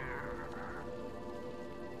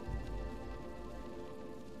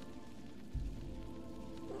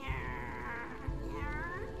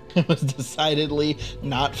 It was decidedly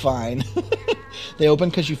not fine. They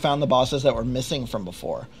opened because you found the bosses that were missing from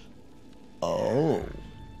before. Oh.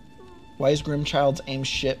 Why is Grimchild's aim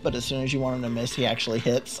shit, but as soon as you want him to miss, he actually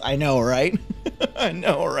hits? I know, right? I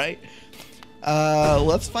know, right?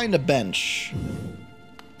 Let's find a bench.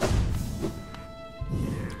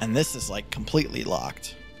 And this is, like, completely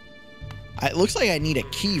locked. It looks like I need a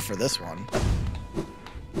key for this one.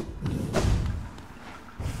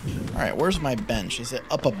 Alright, where's my bench? Is it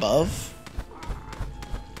up above?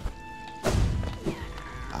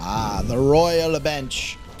 Ah, the royal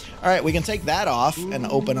bench. Alright, we can take that off and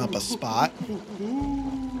open up a spot.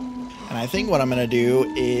 And I think what I'm going to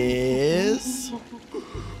do is...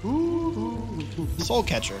 Soul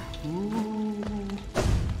Catcher.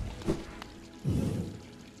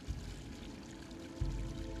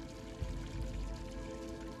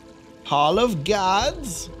 Hall of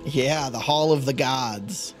Gods? Yeah, the Hall of the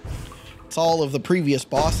Gods. It's all of the previous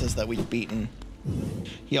bosses that we've beaten.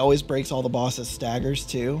 He always breaks all the bosses' staggers,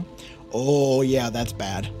 too. Oh, yeah, that's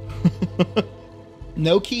bad.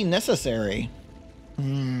 No key necessary.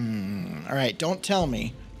 Alright, don't tell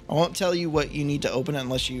me. I won't tell you what you need to open it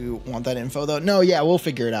unless you want that info, though. No, yeah, we'll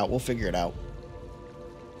figure it out. We'll figure it out.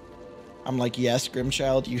 I'm like, yes,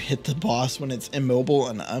 Grimchild, you hit the boss when it's immobile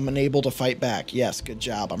and I'm unable to fight back. Yes, good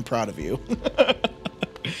job. I'm proud of you.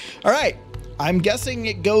 All right. I'm guessing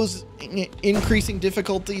it goes increasing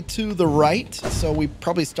difficulty to the right, so we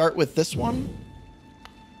probably start with this one.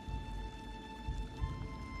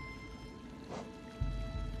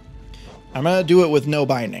 I'm going to do it with no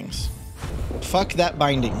bindings. Fuck that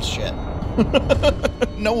bindings shit.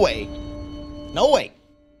 No way. No way.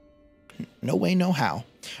 No way, no how.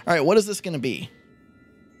 All right, what is this going to be?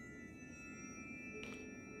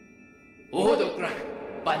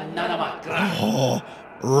 Oh,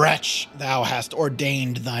 wretch, thou hast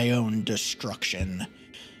ordained thy own destruction.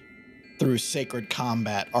 Through sacred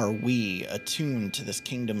combat are we attuned to this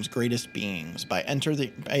kingdom's greatest beings. By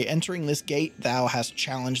entering this gate, thou hast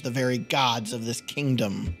challenged the very gods of this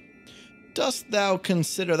kingdom. Dost thou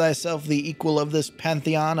consider thyself the equal of this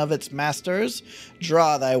pantheon of its masters?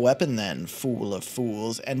 Draw thy weapon then, fool of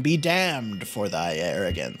fools, and be damned for thy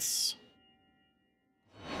arrogance.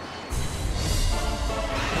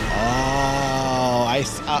 Oh,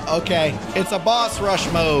 okay. It's a boss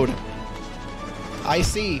rush mode. I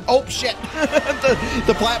see. Oh, shit.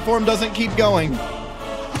 the platform doesn't keep going.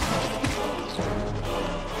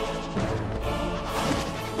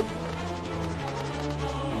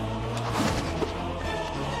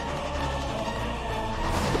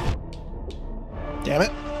 Damn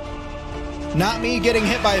it. Not me getting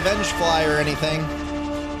hit by Vengefly or anything.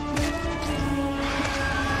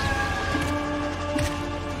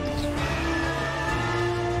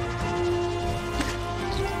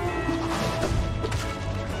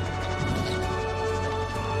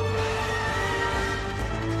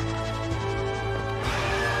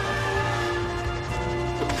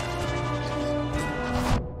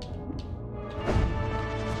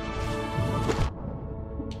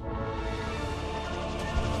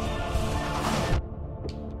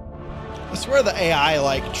 I swear the AI,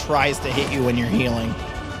 like, tries to hit you when you're healing.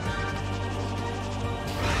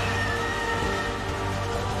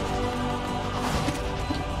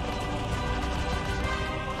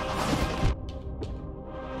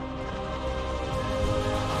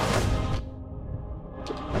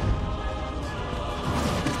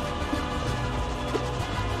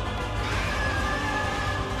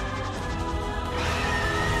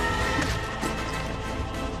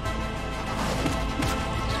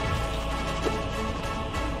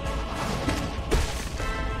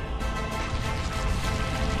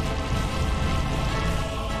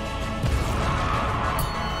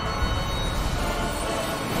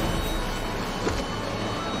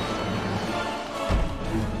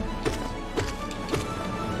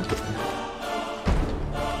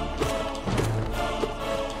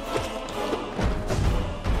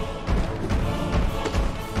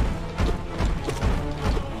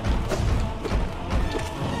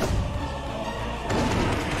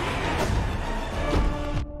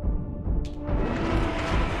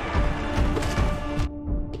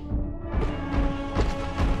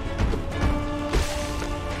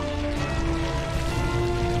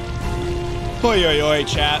 Oi, oi, oi,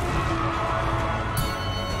 chat.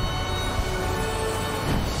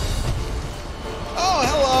 Oh,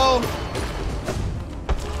 hello.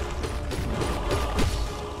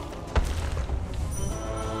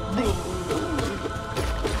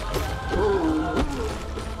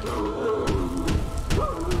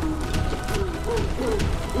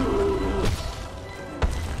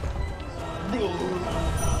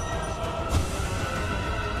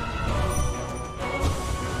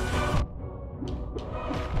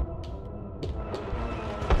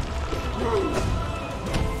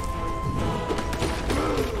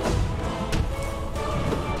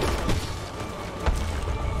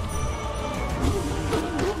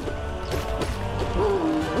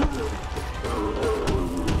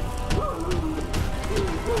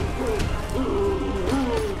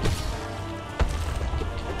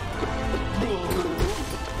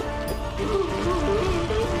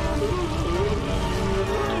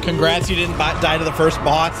 Congrats, you didn't die to the first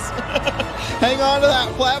boss. Hang on to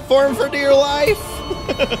that platform for dear life.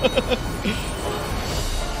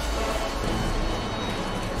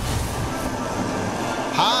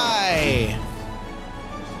 Hi.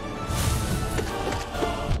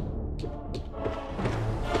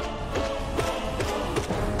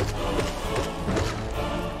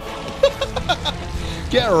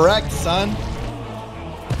 Get wrecked, son.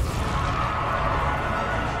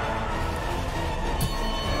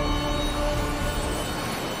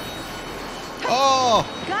 Oh!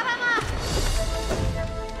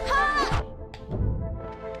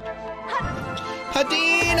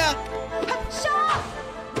 Hadina!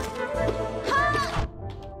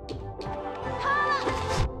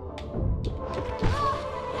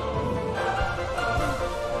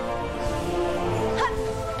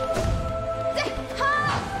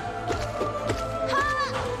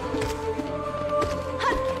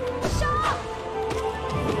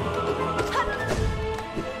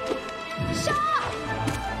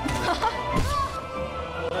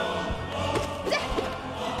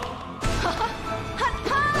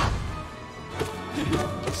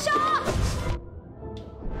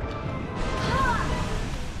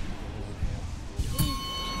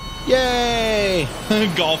 Yay!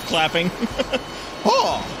 Golf clapping.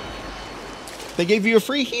 Oh! They gave you a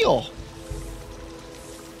free heal.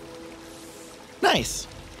 Nice.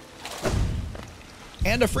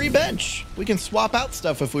 And a free bench. We can swap out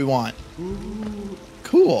stuff if we want.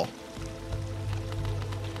 Cool.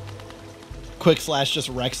 Quick Slash just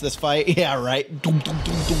wrecks this fight. Yeah, right.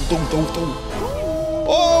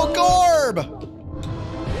 Oh, Gorb!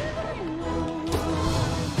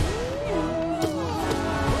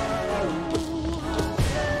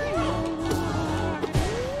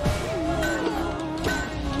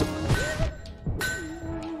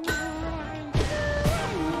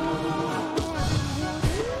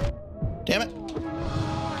 Damn it.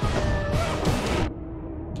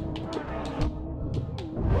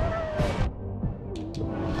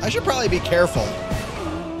 I should probably be careful.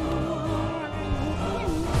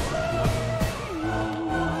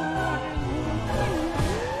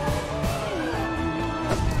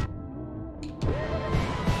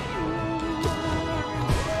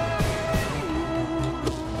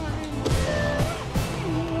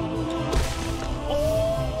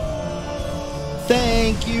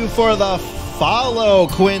 Thank you for the follow,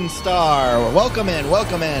 Quinn Star. Welcome in,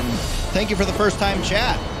 welcome in. Thank you for the first time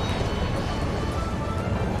chat.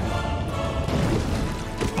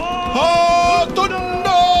 Oh, thunder!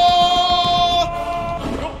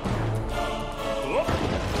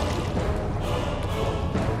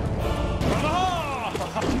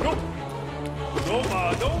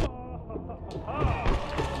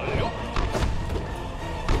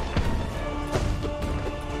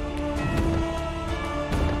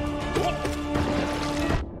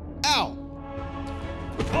 Ow!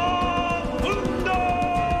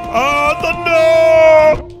 Oh, thunder!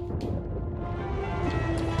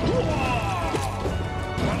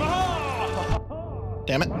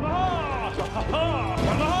 Damn it.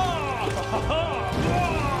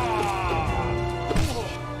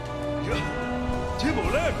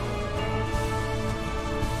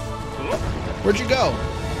 Where'd you go?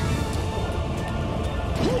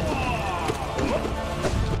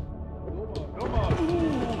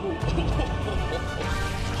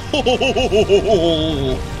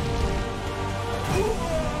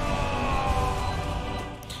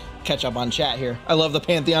 Catch up on chat here. I love the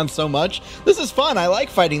Pantheon so much. This is fun. I like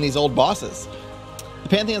fighting these old bosses. The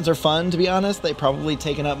Pantheons are fun, to be honest. They've probably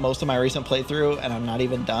taken up most of my recent playthrough, and I'm not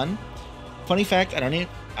even done. Funny fact,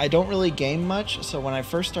 I don't really game much, so when I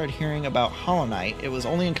first started hearing about Hollow Knight, it was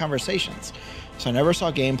only in conversations. So I never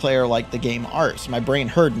saw gameplay or liked the game art. So my brain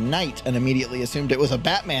heard night and immediately assumed it was a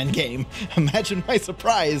Batman game. Imagine my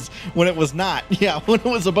surprise when it was not. Yeah, when it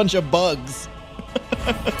was a bunch of bugs.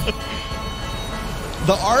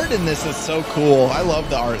 The art in this is so cool. I love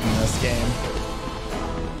the art in this game.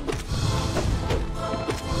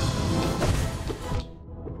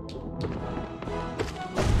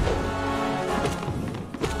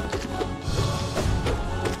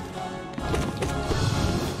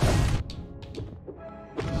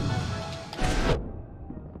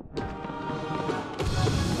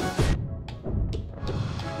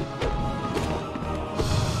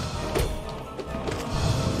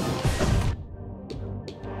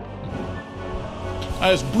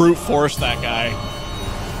 I just brute force that guy.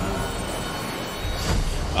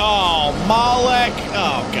 Oh, Malek.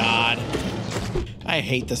 Oh, God. I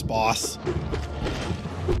hate this boss.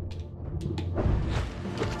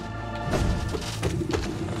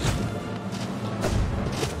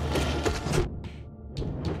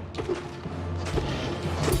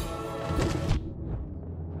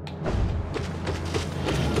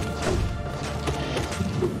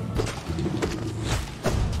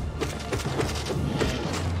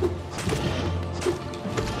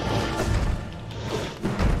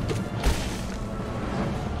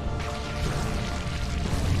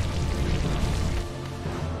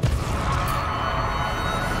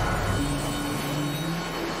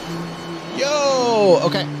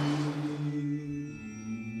 Okay.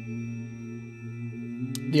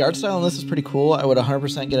 The art style on this is pretty cool. I would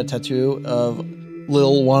 100% get a tattoo of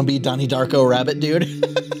Lil wannabe Donnie Darko rabbit dude.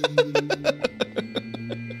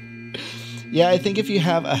 Yeah, I think if you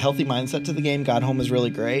have a healthy mindset to the game, God Home is really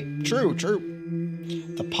great. True, true.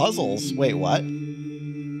 The puzzles. Wait, what?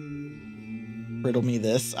 Riddle me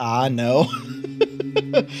this. Ah, no.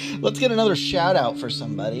 Let's get another shout out for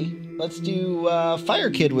somebody. Let's do Fire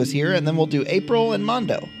Kid was here, and then we'll do April and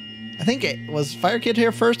Mondo. I think it was Fire Kid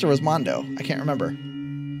here first, or was Mondo? I can't remember.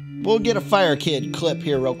 We'll get a Fire Kid clip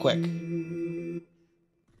here real quick.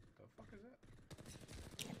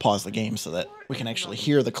 Pause the game so that we can actually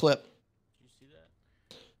hear the clip.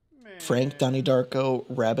 Frank, Donnie Darko,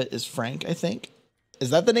 Rabbit is Frank, I think. Is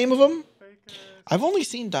that the name of him? I've only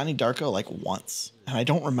seen Donnie Darko like once, and I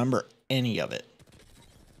don't remember any of it.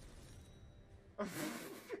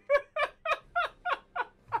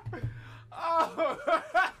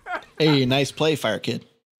 Hey, nice play, Fire Kid.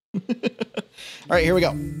 All right, here we go.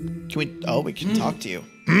 Can we? Oh, we can talk to you.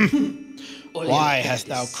 Why hast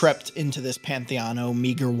thou crept into this pantheon, O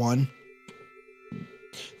meager one?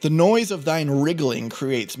 The noise of thine wriggling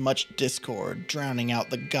creates much discord, drowning out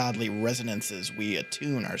the godly resonances we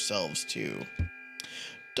attune ourselves to.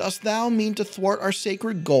 Dost thou mean to thwart our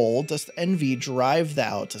sacred goal? Dost envy drive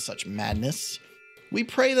thou to such madness? We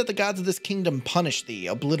pray that the gods of this kingdom punish thee,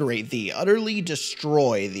 obliterate thee, utterly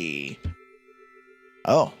destroy thee.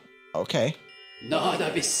 Oh, okay.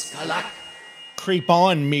 Creep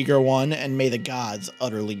on, meager one, and may the gods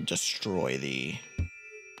utterly destroy thee.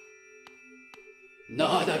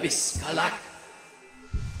 I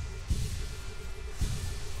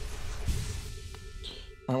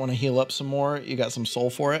want to heal up some more. You got some soul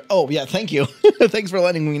for it? Oh, yeah, thank you. Thanks for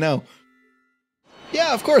letting me know.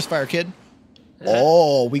 Yeah, of course, Fire Kid.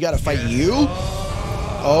 Oh, we got to fight you?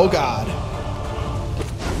 Oh, God.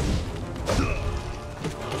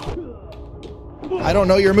 I don't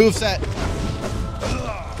know your moveset.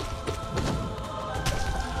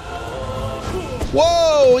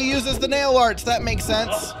 Whoa, he uses the nail arts. That makes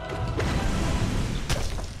sense.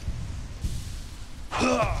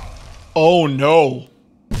 Oh, no.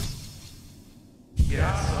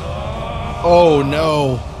 Oh,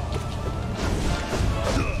 no.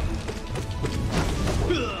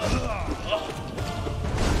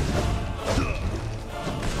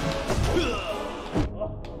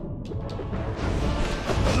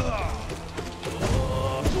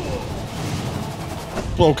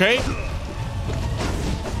 Okay.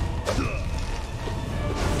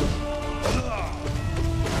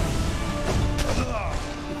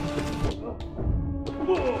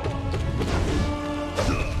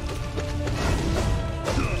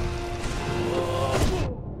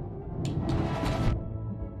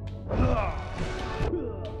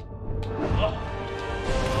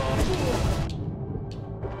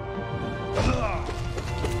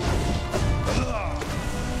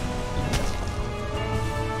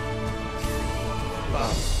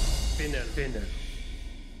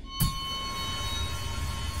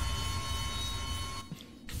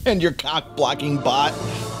 And your cock blocking bot.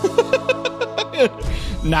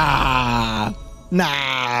 Nah.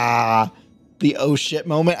 The oh shit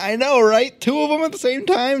moment. I know, right? Two of them at the same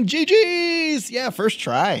time. GG's. Yeah, first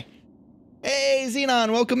try. Hey,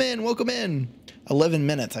 Xenon, welcome in, welcome in. 11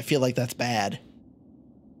 minutes. I feel like that's bad.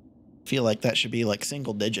 I feel like that should be like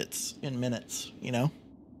single digits in minutes, you know?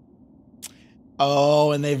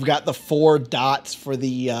 Oh, and they've got the 4 dots for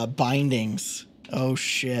the bindings. Oh,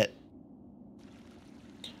 shit.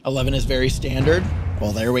 11 is very standard.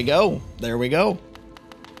 Well, there we go. There we go.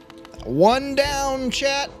 1 down,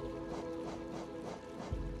 chat.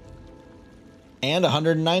 And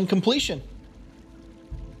 109 completion.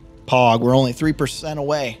 Pog, we're only 3%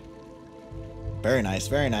 away. Very nice,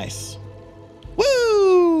 very nice.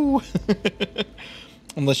 Woo!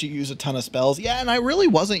 Unless you use a ton of spells. Yeah, and I really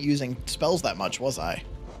wasn't using spells that much, was I?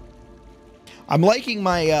 I'm liking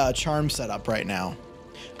my charm setup right now.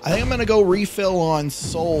 I think I'm going to go refill on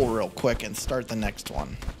soul real quick and start the next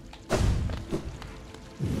one.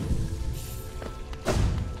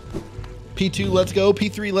 P2, let's go.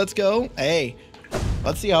 P3, let's go. Hey,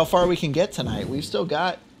 let's see how far we can get tonight. We've still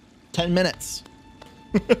got 10 minutes.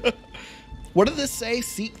 What did this say?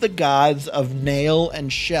 Seek the gods of nail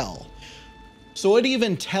and shell. So it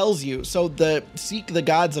even tells you. So the seek the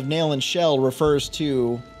gods of nail and shell refers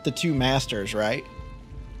to the 2 masters, right?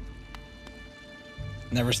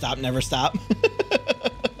 Never stop, never stop.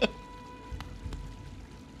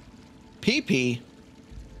 PP.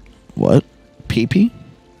 What? PP?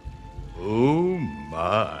 Oh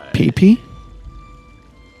my. PP?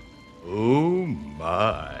 Oh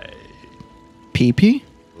my. PP?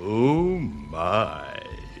 Oh my.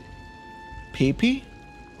 PP?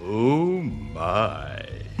 Oh my.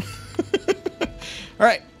 All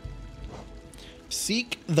right.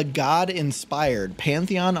 Seek the god-inspired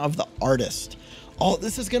pantheon of the artist. Oh,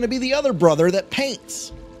 this is going to be the other brother that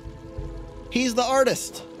paints. He's the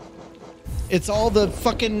artist. It's all the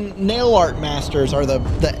fucking nail art masters are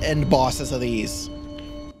the end bosses of these.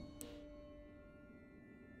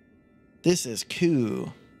 This is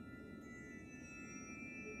cool.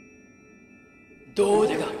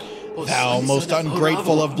 Thou most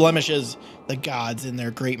ungrateful of blemishes, the gods in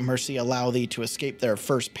their great mercy allow thee to escape their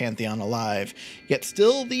first pantheon alive, yet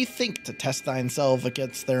still thee think to test thyself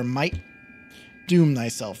against their might. Doom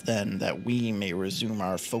thyself then, that we may resume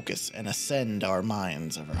our focus and ascend our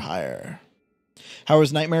minds ever higher. How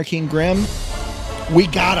was Nightmare King Grim? We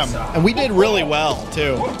got him, and we did really well,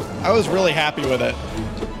 too. I was really happy with it.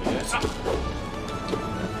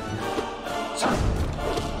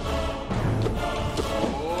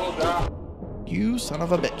 You son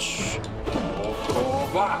of a bitch.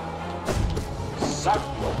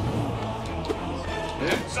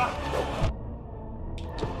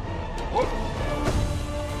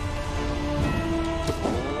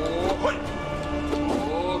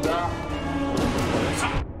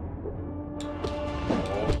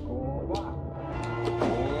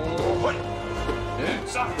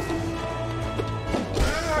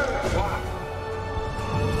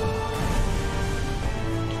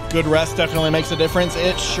 Good rest definitely makes a difference.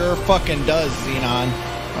 It sure fucking does, Xenon.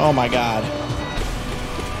 Oh my god.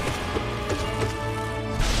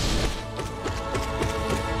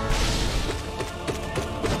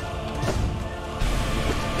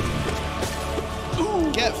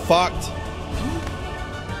 Get fucked.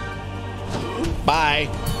 Bye.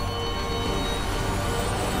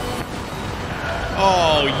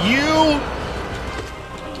 Oh, you...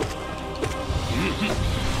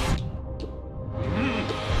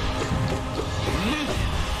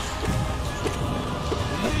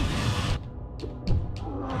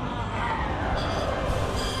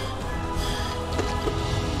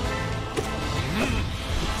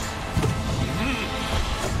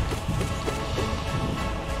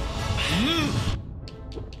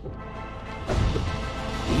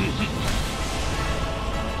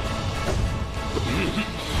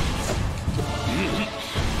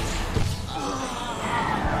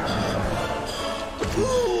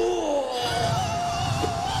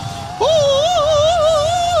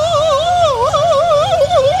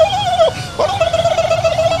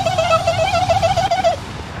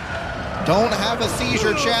 Don't have a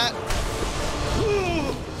seizure, chat.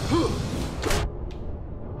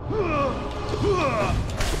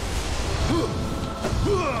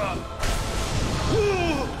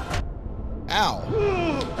 Ow.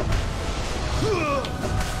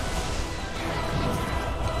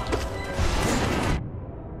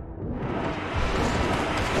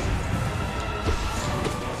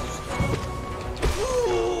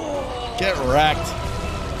 Get wrecked.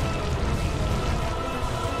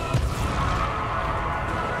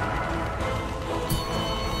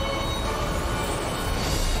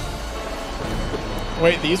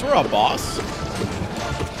 Wait, these were a boss?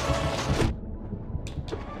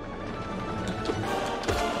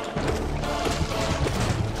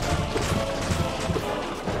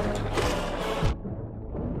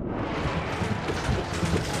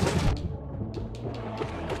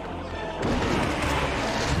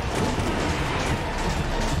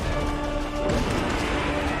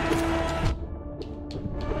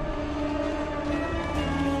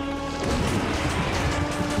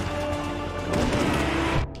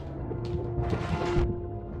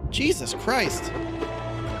 Christ.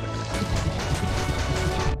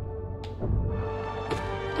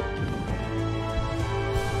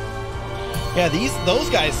 Yeah, those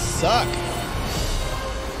guys suck.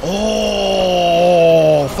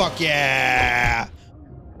 Oh, fuck yeah.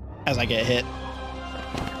 As I get hit.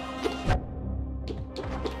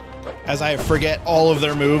 As I forget all of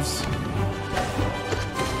their moves.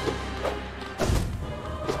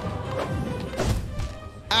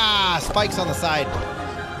 Ah, spikes on the side.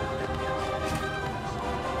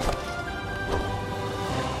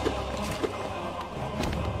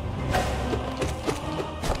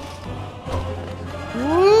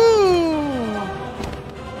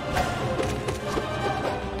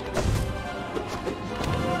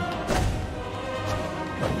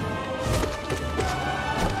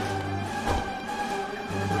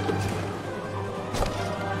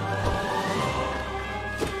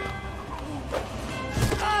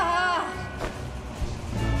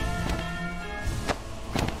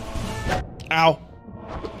 Ow.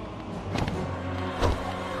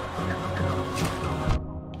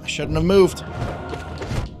 I shouldn't have moved.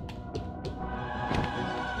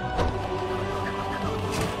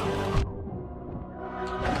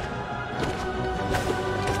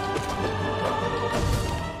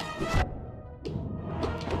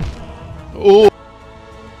 Ooh.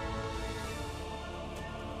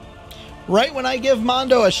 Right when I give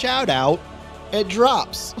Mondo a shout out, it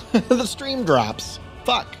drops. The stream drops.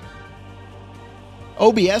 Fuck.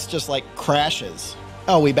 OBS just like crashes.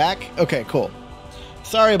 Oh, we back? Okay, cool.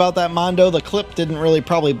 Sorry about that, Mondo. The clip didn't really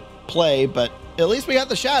probably play, but at least we got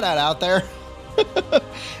the shout out there.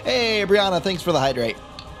 Hey, Brianna, thanks for the hydrate.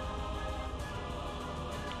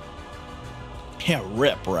 Yeah,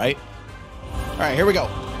 rip, right? All right, here we go.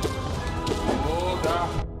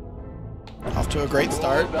 Off to a great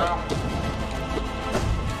start.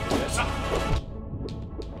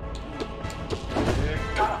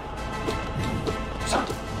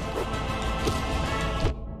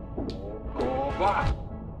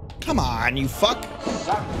 Come on, you fuck.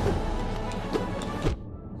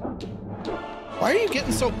 Why are you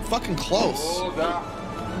getting so fucking close?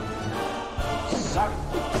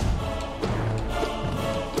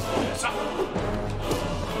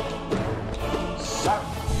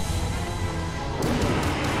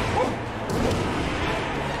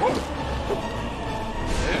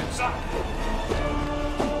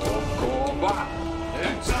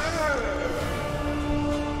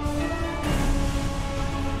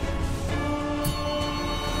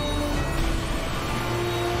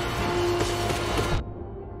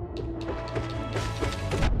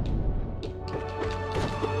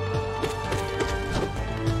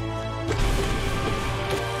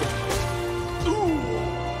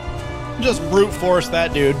 Just brute force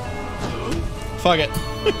that dude. Fuck it.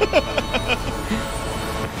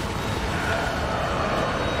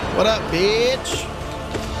 What up, bitch?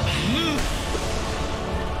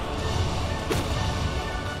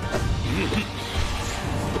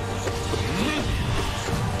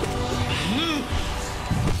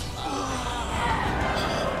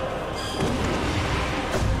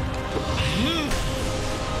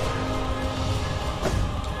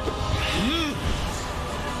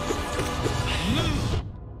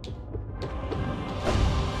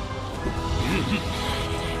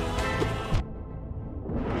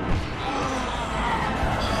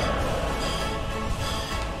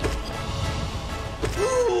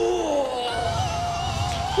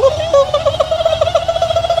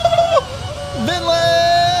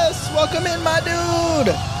 Vinless! Welcome in, my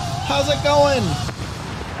dude! How's it going?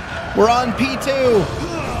 We're on P2.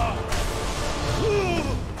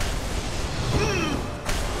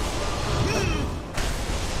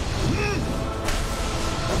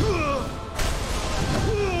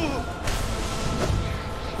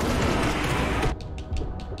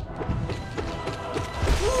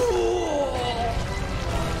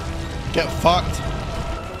 Get fucked.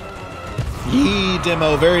 Yee,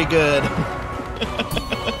 demo, very good.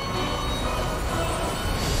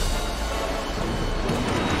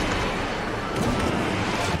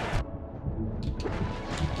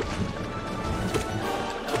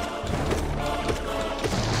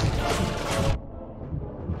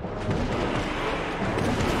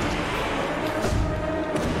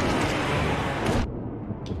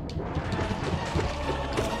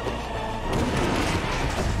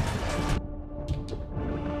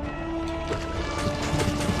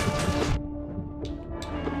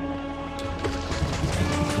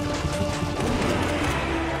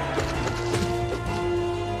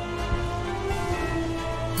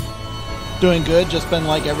 Doing good, just been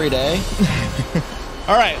like every day.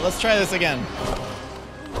 All right, let's try this again.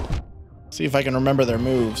 See if I can remember their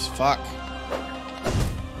moves. Fuck.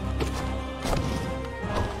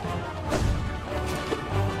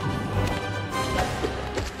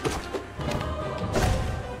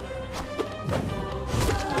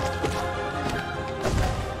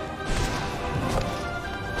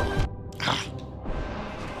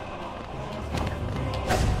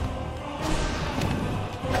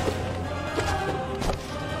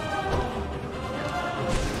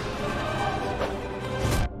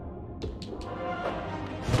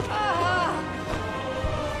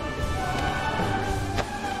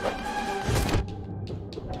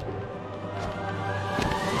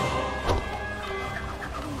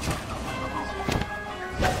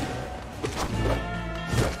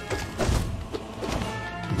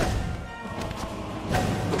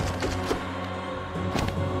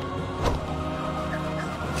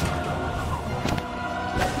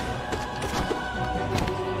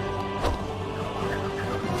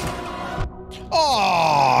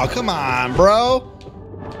 Oh, come on, bro.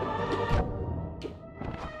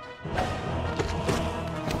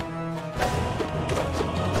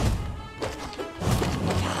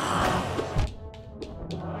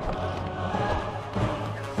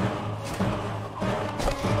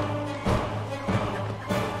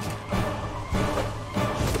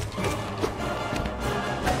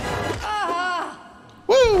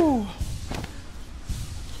 Woo!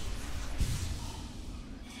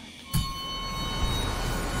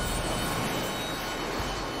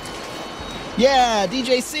 Yeah,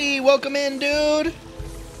 DJC, welcome in, dude.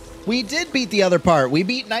 We did beat the other part. We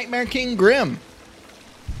beat Nightmare King Grim.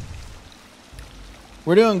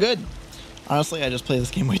 We're doing good. Honestly, I just play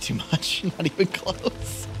this game way too much. Not even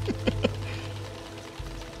close.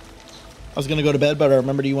 I was going to go to bed, but I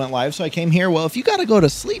remembered you went live, so I came here. Well, if you got to go to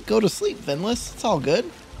sleep, Vinless. It's all good.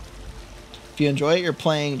 If you enjoy it, you're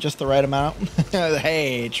playing just the right amount.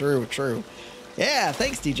 Hey, true, true. Yeah,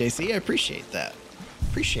 thanks, DJC. I appreciate that.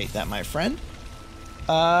 Appreciate that, my friend.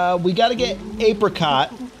 We got to get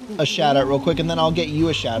Apricot a shout out real quick, and then I'll get you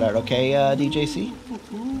a shout out, okay, DJC?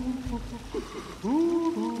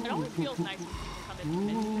 It always feels nice when people come in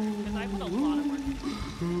to because I put a lot of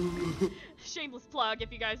work. Shameless plug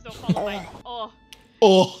if you guys don't follow my. Oh.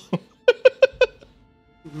 Oh.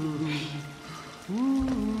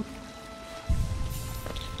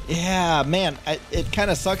 Yeah, man, it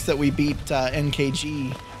kind of sucks that we beat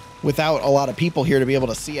NKG without a lot of people here to be able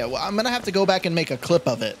to see it. Well, I'm going to have to go back and make a clip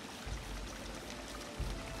of it.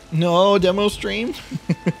 No demo stream?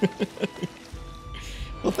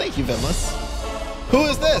 Well, thank you, Vinless. Who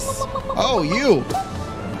is this? Oh, you.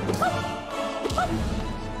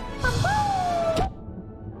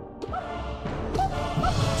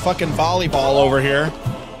 Fucking volleyball over here.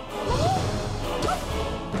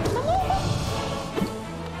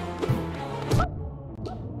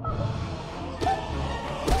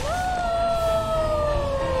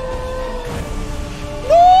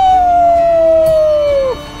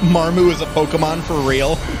 Marmu is a Pokemon for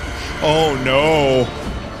real? Oh no.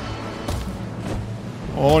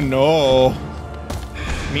 Oh no.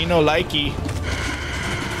 Me no likey.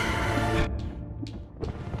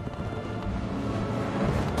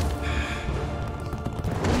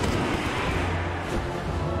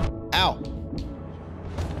 Ow.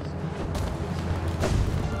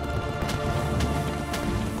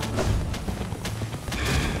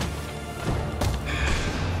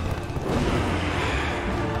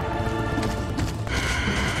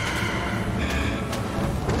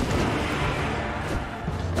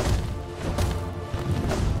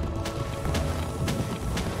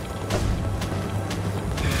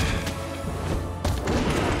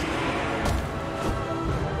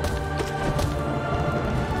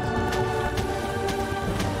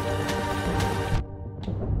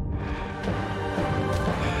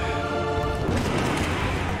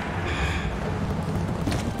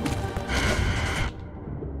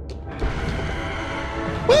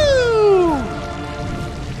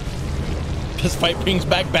 This fight brings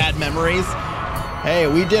back bad memories. Hey,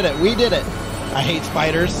 we did it. We did it. I hate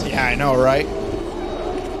spiders. Yeah, I know, right?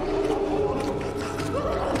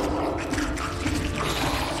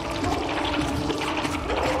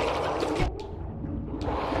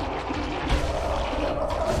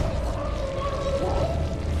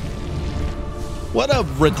 What a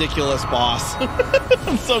ridiculous boss.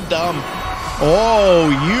 I'm so dumb. Oh,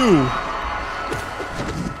 you.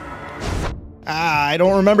 Ah, I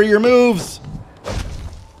don't remember your moves.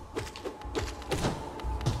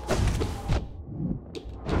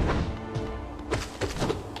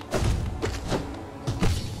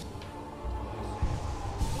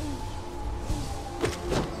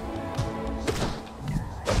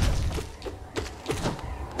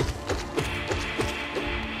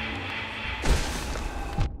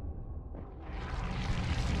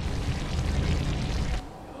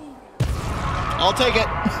 I'll take it.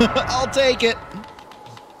 I'll take it.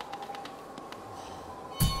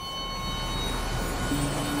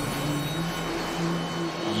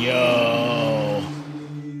 Yo.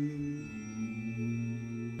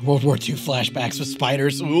 World War II flashbacks with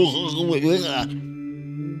spiders. I'm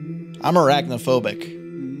arachnophobic.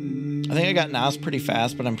 I think I got Nas pretty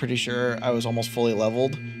fast, but I'm pretty sure I was almost fully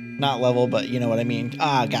leveled. Not level, but you know what I mean.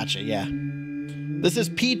 Ah, gotcha, yeah. This is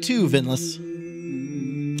P2, Vinless.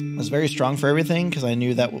 I was very strong for everything because I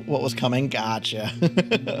knew that what was coming. Gotcha.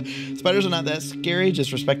 Spiders are not that scary.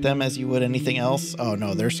 Just respect them as you would anything else. Oh,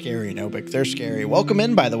 no, they're scary, Nobik. They're scary. Welcome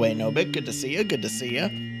in, by the way, Nobik. Good to see you. Good to see you.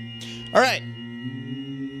 All right.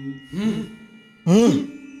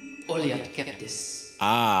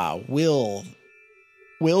 Ah, will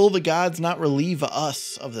the gods not relieve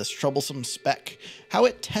us of this troublesome speck? How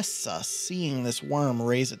it tests us, seeing this worm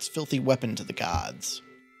raise its filthy weapon to the gods.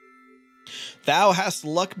 Thou hast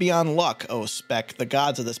luck beyond luck, O speck, the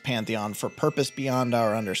gods of this pantheon, for purpose beyond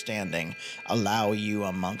our understanding. Allow you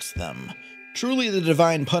amongst them. Truly the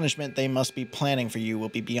divine punishment they must be planning for you will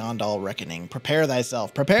be beyond all reckoning. Prepare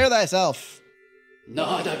thyself, prepare thyself!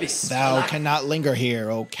 Thou cannot linger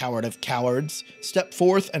here, O coward of cowards. Step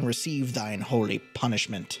forth and receive thine holy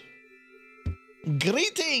punishment.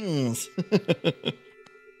 Greetings!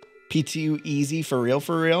 P2 easy for real,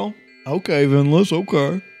 for real? Okay, Vinless,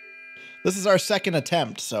 okay. This is our second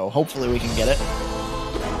attempt, so hopefully we can get it.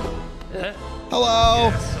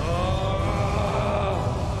 Hello!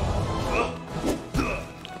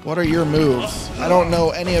 What are your moves? I don't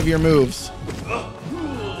know any of your moves.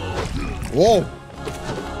 Whoa!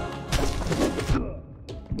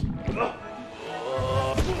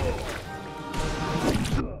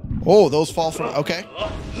 Oh, those fall from... Okay.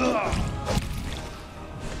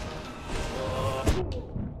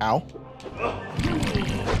 Ow.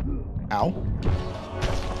 Ow.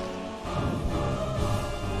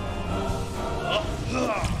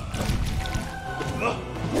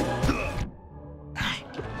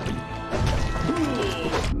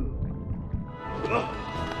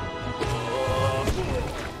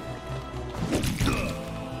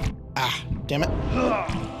 Ah, damn it.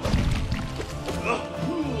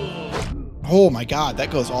 Oh my god,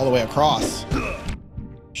 that goes all the way across.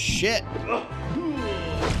 Shit.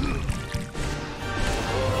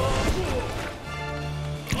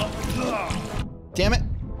 Damn it.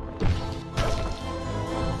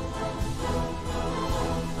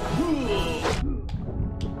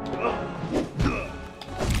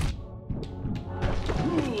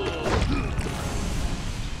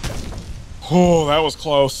 Oh, that was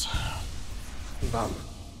close.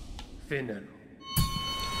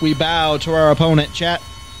 We bow to our opponent, chat.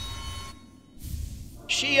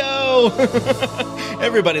 Shio!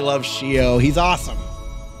 Everybody loves Shio. He's awesome.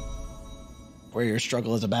 Wear your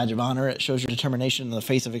struggle as a badge of honor. It shows your determination in the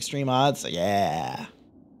face of extreme odds. Yeah.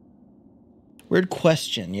 Weird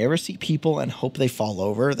question. You ever see people and hope they fall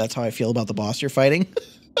over? That's how I feel about the boss you're fighting.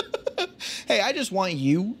 Hey, I just want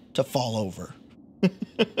you to fall over.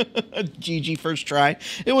 GG first try.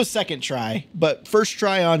 It was second try, but first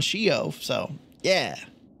try on Shio. So, yeah.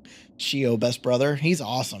 Shio, best brother. He's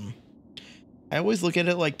awesome. I always look at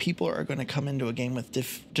it like people are going to come into a game with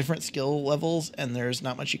different skill levels, and there's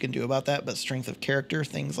not much you can do about that, but strength of character,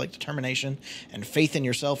 things like determination, and faith in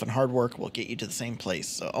yourself and hard work will get you to the same place.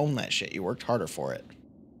 So own that shit. You worked harder for it.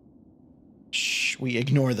 Shh, we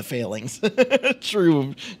ignore the failings.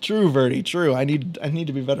 True, Verdi, true. I need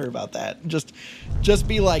to be better about that. Just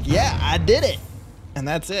be like, yeah, I did it. And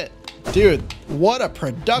that's it. Dude, what a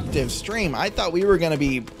productive stream. I thought we were going to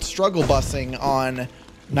be struggle bussing on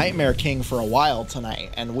Nightmare King for a while tonight,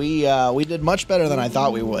 and we did much better than I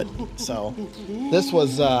thought we would. So this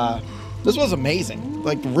was amazing.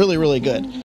 Like really, really good.